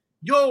don't care.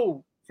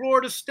 Yo,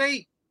 Florida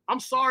State.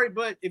 I'm sorry,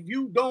 but if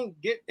you don't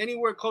get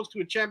anywhere close to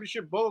a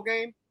championship bowl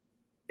game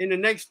in the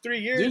next 3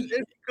 years,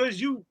 it's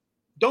because you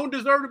don't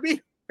deserve to be.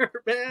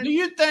 Man. Do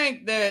you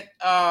think that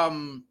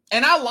and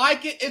I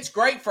like it, it's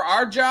great for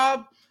our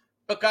job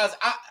because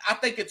I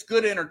think it's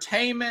good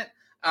entertainment.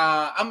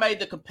 I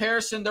made the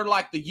comparison. They're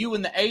like the U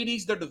in the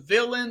 80s. They're the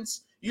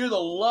villains. You either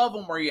love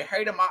them or you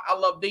hate them. I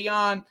love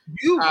Deion.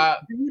 Do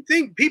you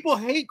think people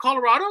hate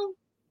Colorado?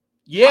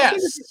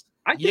 Yes.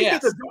 I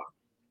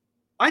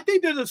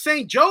think they're the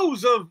St.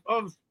 Joe's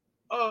of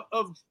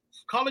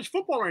college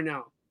football right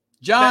now.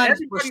 John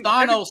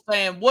Bristano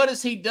saying, what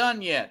has he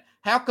done yet?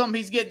 How come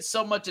he's getting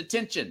so much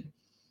attention?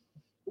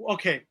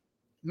 Okay.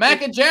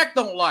 Mac and Jack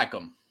don't like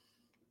him.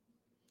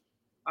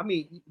 I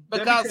mean,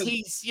 because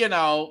he's,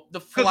 the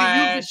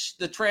flash,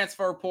 the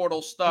transfer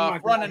portal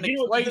stuff, running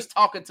the way he's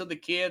talking to the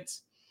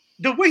kids.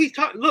 The way he's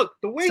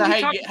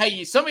talking,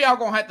 hey, some of y'all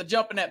going to have to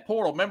jump in that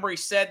portal. Remember he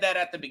said that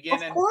at the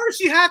beginning? Of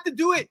course you have to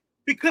do it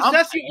because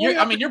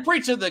you're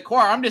preaching to the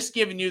choir. I'm just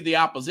giving you the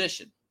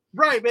opposition.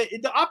 Right, but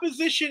the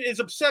opposition is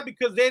upset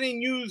because they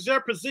didn't use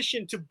their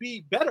position to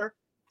be better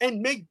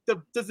and make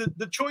the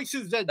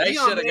choices that They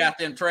Dion should have made. got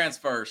them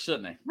transfers,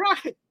 shouldn't they?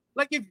 Right.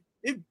 Like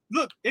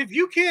if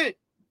you can't,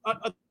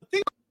 a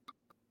thing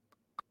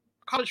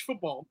college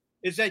football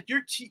is that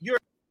your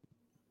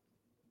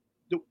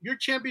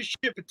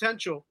championship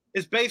potential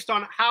is based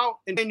on how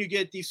and then you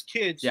get these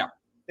kids, Yeah.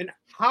 and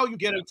how you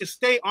get them to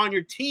stay on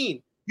your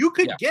team. You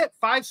could get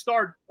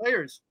 5-star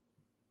players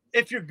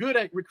if you're good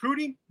at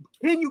recruiting.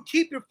 Can you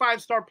keep your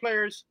 5-star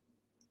players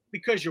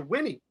because you're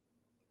winning?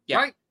 Yeah.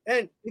 Right.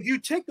 And if you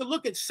take a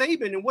look at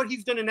Saban and what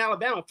he's done in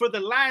Alabama for the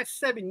last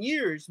 7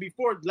 years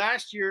before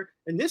last year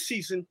and this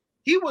season,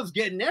 he was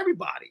getting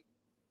everybody.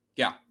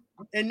 Yeah.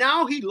 And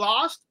now he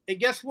lost. And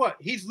guess what?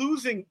 He's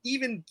losing,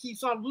 even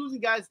keeps on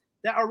losing guys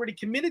that are already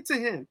committed to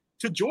him,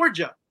 to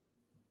Georgia.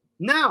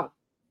 Now,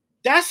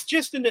 that's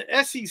just in the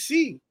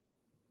SEC.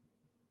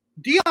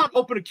 Dion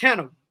opened a can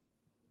of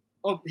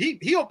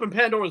he opened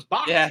Pandora's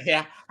box. Yeah.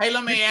 Hey,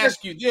 let me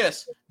ask you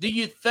this. Do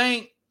you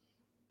think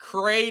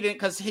creating,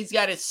 because he's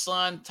got his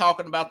son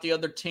talking about the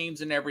other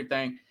teams and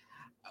everything,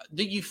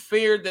 do you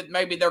fear that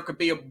maybe there could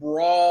be a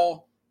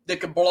brawl that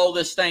could blow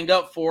this thing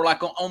up for,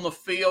 like on the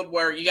field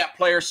where you got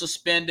players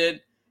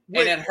suspended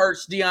and it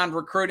hurts Dion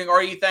recruiting?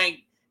 Or you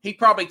think he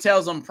probably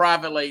tells them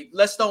privately,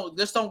 let's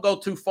don't go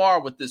too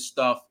far with this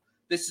stuff.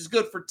 This is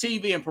good for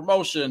TV and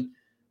promotion,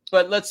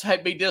 but let's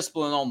be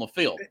disciplined on the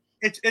field.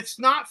 It's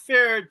not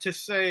fair to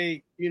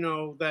say,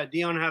 that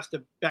Dion has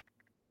to back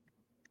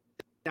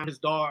down his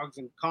dogs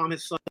and calm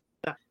his son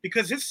down,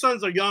 because his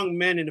sons are young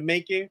men in the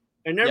making,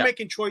 and they're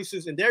making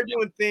choices and they're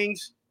doing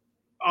things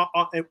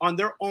on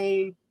their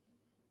own.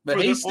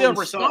 But he's still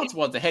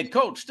responsible as the head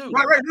coach too.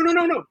 Right.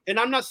 No. And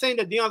I'm not saying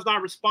that Dion's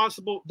not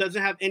responsible,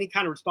 doesn't have any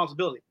kind of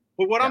responsibility.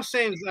 But what I'm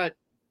saying is that,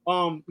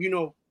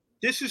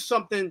 this is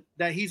something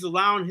that he's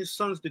allowing his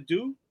sons to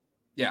do.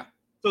 Yeah.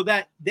 So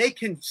that they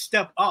can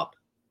step up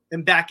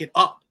and back it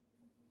up.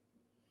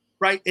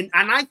 Right. And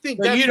I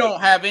think that you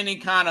don't have any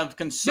kind of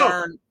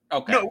concern.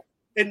 Okay. No.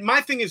 And my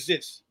thing is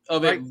this.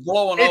 Of it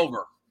blowing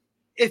over.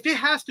 If it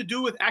has to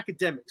do with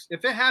academics,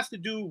 if it has to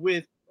do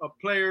with a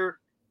player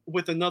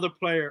with another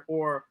player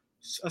or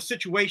a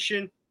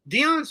situation,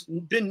 Dion's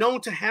been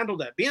known to handle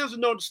that. Dion's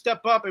been known to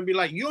step up and be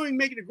like, you ain't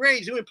making the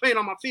grades, you ain't playing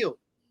on my field.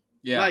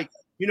 Yeah. Like,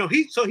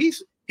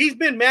 he's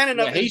been man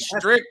enough. Yeah, he's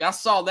strict. I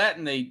saw that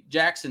in the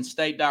Jackson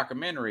State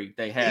documentary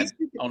they had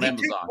on Amazon.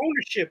 Takes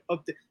ownership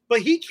of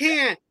but he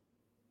can't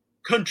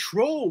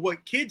control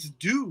what kids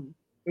do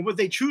and what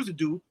they choose to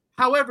do.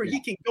 However, he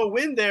can go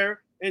in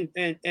there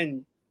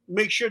and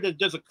make sure that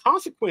there's a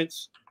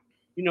consequence.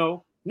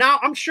 Now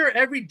I'm sure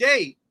every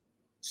day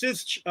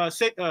since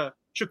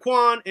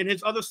Shaquan and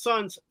his other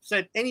sons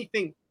said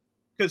anything,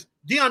 because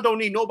Dion don't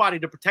need nobody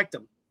to protect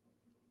him,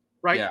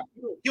 right? Yeah.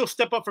 He'll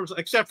step up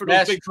except for those.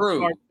 That's big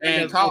true.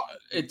 And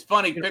it's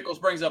funny. Pickles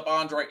brings up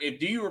Andre.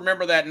 Do you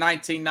remember that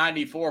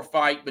 1994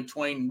 fight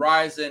between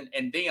Ryzen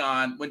and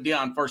Dion when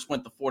Dion first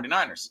went to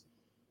 49ers?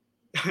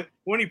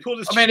 When he pulled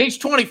his chain. He's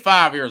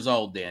 25 years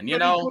old then, He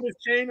pulled his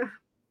chain?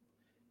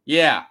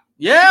 Yeah.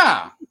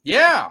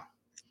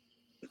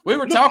 We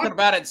were talking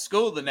about it at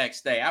school the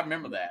next day. I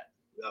remember that.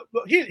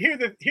 But here's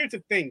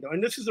the thing, though,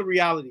 and this is a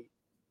reality.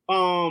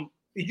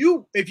 If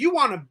you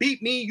want to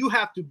beat me, you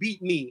have to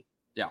beat me.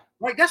 Yeah.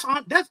 Right.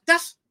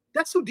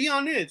 That's who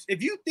Dion is.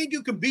 If you think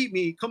you can beat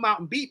me, come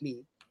out and beat me.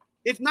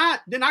 If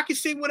not, then I can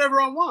say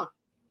whatever I want.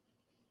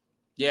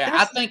 Yeah,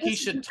 I think he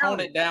should tone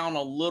it down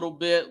a little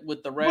bit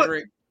with the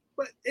rhetoric.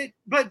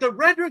 But the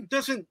rhetoric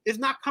is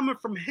not coming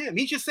from him.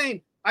 He's just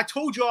saying, I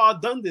told you all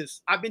I've done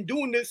this. I've been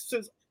doing this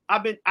since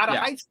I've been out of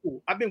high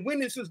school. I've been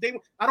winning since day one.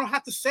 I don't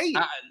have to say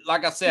it.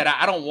 Like I said,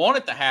 I don't want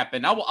it to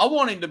happen. I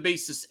want him to be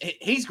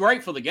 – he's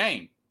great for the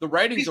game. The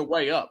ratings are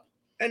way up.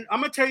 And I'm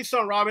going to tell you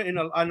something, Robin, and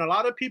a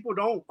lot of people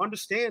don't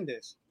understand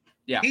this.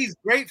 Yeah. He's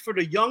great for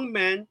the young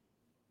men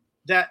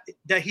that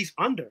he's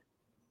under.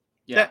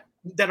 Yeah.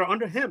 That are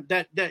under him,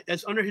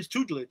 that's under his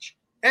tutelage.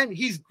 And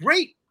he's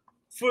great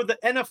for the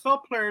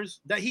NFL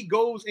players that he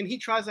goes and he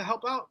tries to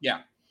help out.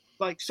 Yeah.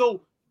 Like,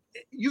 so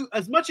you,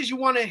 as much as you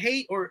want to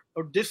hate or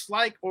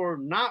dislike or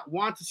not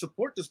want to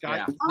support this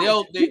guy,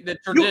 the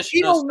traditionalists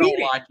don't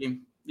like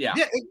him. Yeah.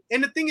 Yeah.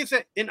 And the thing is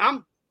that, and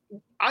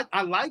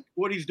I like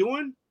what he's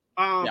doing.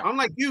 I'm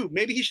like you.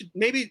 Maybe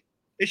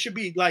it should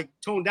be like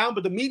toned down,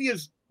 but the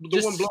media's the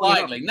just one blowing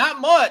slightly. Up.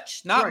 Not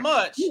much. Not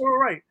much. You're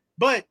right.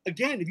 But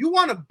again, if you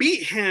want to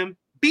beat him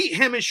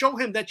and show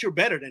him that you're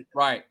better than him.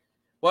 Right.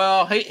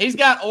 Well, he's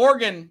got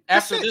Oregon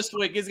after this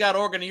week. He's got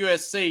Oregon and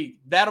USC.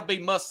 That'll be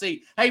must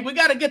see. Hey, we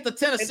got to get to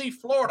Tennessee,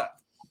 Florida.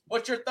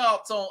 What's your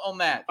thoughts on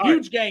that?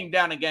 Huge game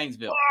down in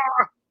Gainesville.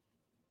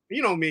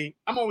 You know me.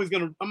 I'm always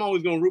gonna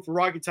root for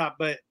Rocky Top.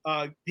 But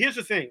here's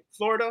the thing,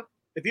 Florida.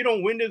 If you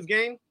don't win this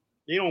game,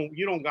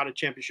 you don't got a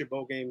championship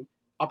bowl game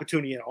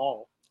opportunity at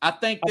all. I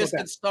think this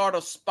could start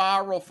a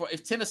spiral for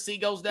if Tennessee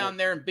goes down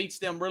there and beats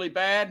them really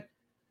bad.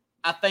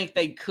 I think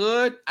they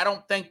could. I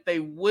don't think they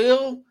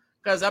will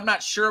because I'm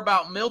not sure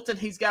about Milton.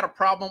 He's got a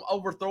problem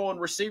overthrowing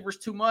receivers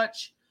too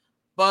much.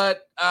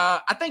 But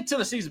I think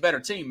Tennessee's a better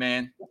team,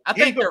 man. I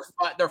think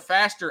they're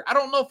faster. I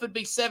don't know if it'd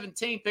be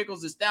 17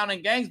 Pickles. It's down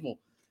in Gainesville.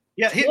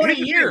 Yeah,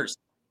 20 years.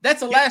 That's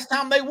the last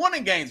time they won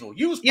in Gainesville.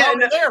 You was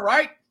probably there,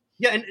 right?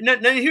 Yeah,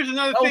 and here's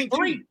another thing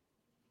too.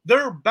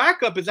 Their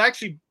backup is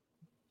actually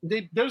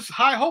there's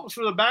high hopes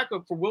for the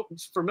backup for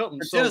Milton.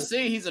 For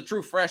Tennessee, he's a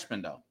true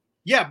freshman though.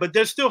 Yeah, but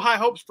there's still high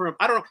hopes for him.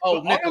 I don't know.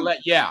 Oh, Nicolette,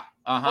 yeah.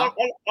 All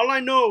I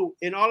know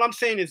and all I'm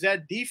saying is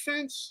that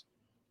defense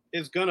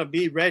is gonna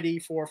be ready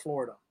for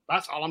Florida.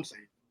 That's all I'm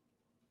saying.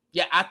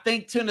 Yeah, I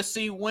think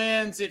Tennessee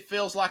wins. It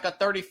feels like a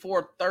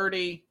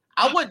 34-30.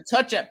 I wouldn't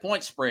touch that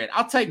point spread.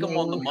 I'll take them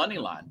on the money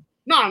line.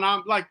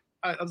 No, like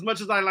as much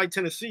as I like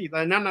Tennessee,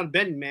 like I'm not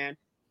betting, man.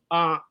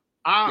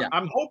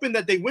 I'm hoping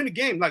that they win the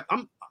game. Like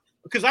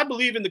because I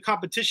believe in the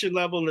competition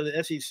level of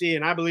the SEC,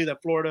 and I believe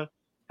that Florida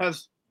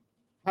has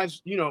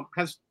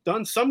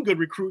done some good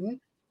recruiting.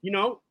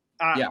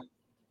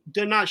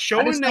 They're not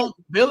showing that.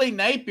 Billy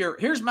Napier.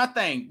 Here's my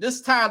thing.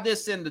 Let's tie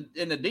this into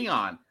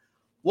Deion.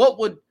 What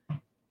would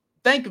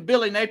think if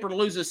Billy Napier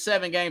loses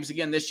 7 games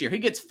again this year? He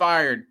gets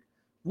fired.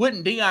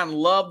 Wouldn't Deion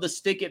love to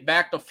stick it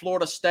back to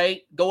Florida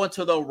State, go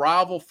into the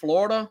rival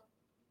Florida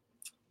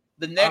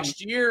the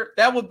next year?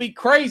 That would be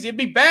crazy. It'd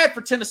be bad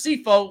for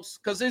Tennessee folks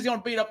because he's going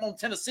to beat up on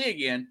Tennessee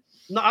again.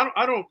 No,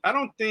 I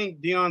don't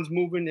think Deion's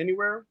moving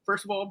anywhere.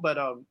 First of all, but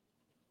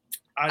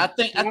I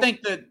think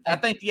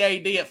the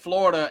AD at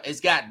Florida has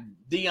got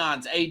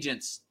Deion's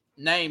agent's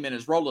name in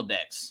his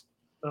Rolodex.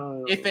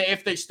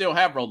 If they still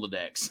have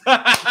Rolodex.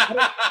 I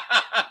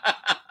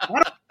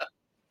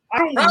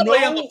don't Probably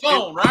know. on the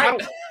phone,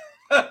 right?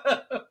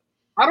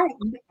 I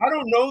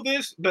don't know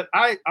this, but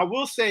I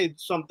will say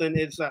something.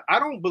 Is I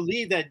don't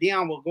believe that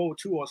Deion will go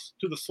to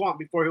the Swamp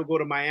before he'll go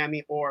to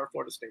Miami or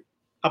Florida State.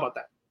 How about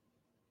that?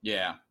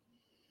 Yeah.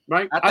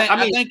 Right?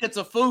 I think it's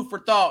a food for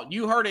thought.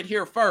 You heard it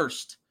here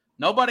first.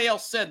 Nobody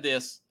else said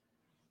this.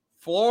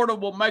 Florida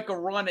will make a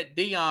run at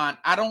Deion.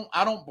 I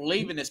don't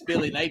believe in this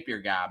Billy Napier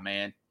guy,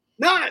 man.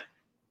 No,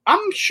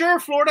 I'm sure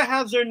Florida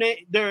has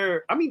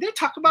their. I mean, they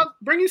talk about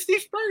bringing Steve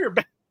Spurrier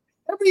back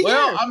every year.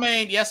 Well, I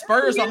mean,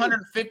 Spurrier's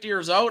 150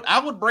 years old. I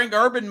would bring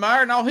Urban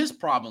Meyer and all his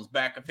problems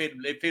back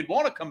if he'd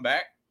want to come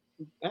back.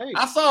 Hey.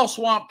 I saw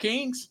Swamp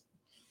Kings.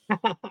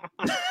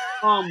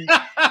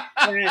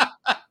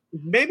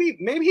 Maybe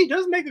he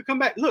does make a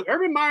comeback. Look,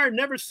 Urban Meyer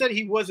never said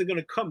he wasn't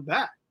going to come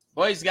back.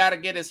 Well, he's got to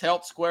get his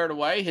health squared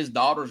away. His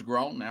daughter's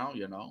grown now,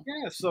 Yeah,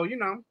 so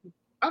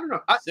I don't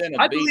know.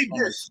 I believe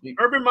this.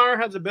 Urban Meyer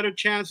has a better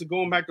chance of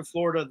going back to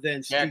Florida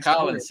than Steve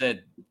Collins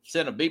said,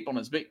 send a beep on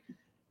his beak.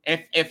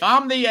 If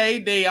I'm the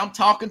AD, I'm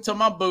talking to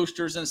my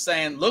boosters and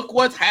saying, look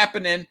what's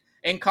happening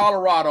in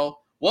Colorado.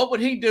 What would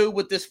he do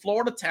with this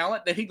Florida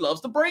talent that he loves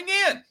to bring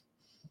in?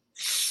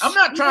 I'm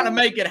not trying to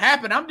make it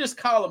happen. I'm just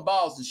calling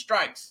balls and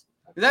strikes.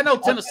 Because I know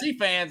Tennessee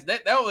fans,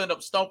 they'll end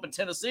up stomping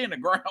Tennessee in the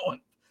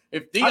ground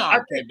if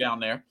Deion came down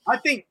there. I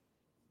think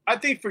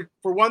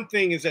for one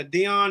thing is that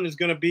Deion is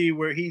going to be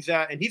where he's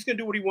at, and he's going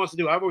to do what he wants to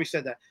do. I've always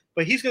said that.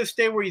 But he's going to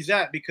stay where he's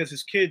at because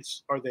his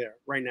kids are there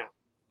right now.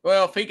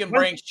 Well, if he can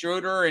bring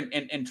Schroeder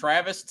and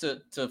Travis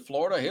to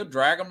Florida, he'll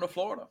drag them to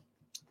Florida.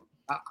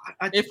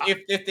 If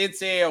the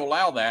NCAA will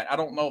allow that, I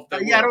don't know if they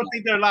will. I don't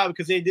think they're allowed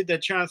because they did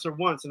that transfer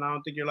once, and I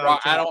don't think you're allowed.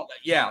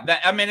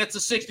 It's a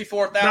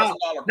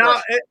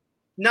 $64,000.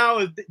 Now,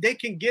 if they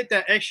can get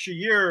that extra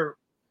year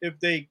if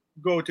they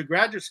go to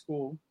graduate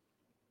school.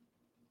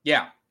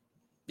 Yeah.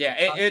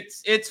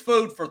 It's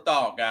food for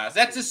thought, guys.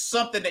 That's just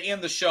something to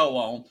end the show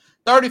on.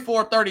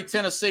 34-30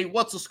 Tennessee.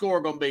 What's the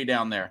score going to be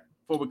down there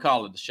before we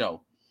call it the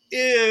show?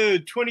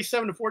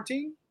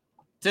 27-14.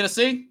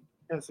 Tennessee?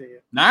 Tennessee, yeah.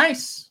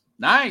 Nice.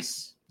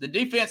 The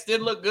defense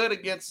did look good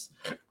against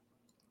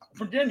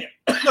Virginia.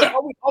 Look,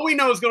 all we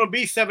know is going to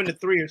be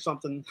 7-3 or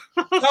something.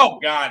 Oh,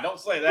 God, don't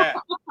say that.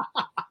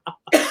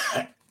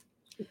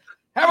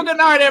 Have a good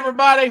night,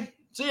 everybody.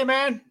 See you,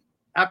 man.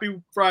 Happy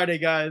Friday,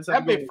 guys.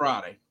 Happy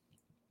Friday.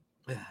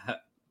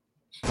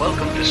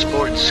 Welcome to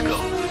Sports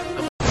Scope.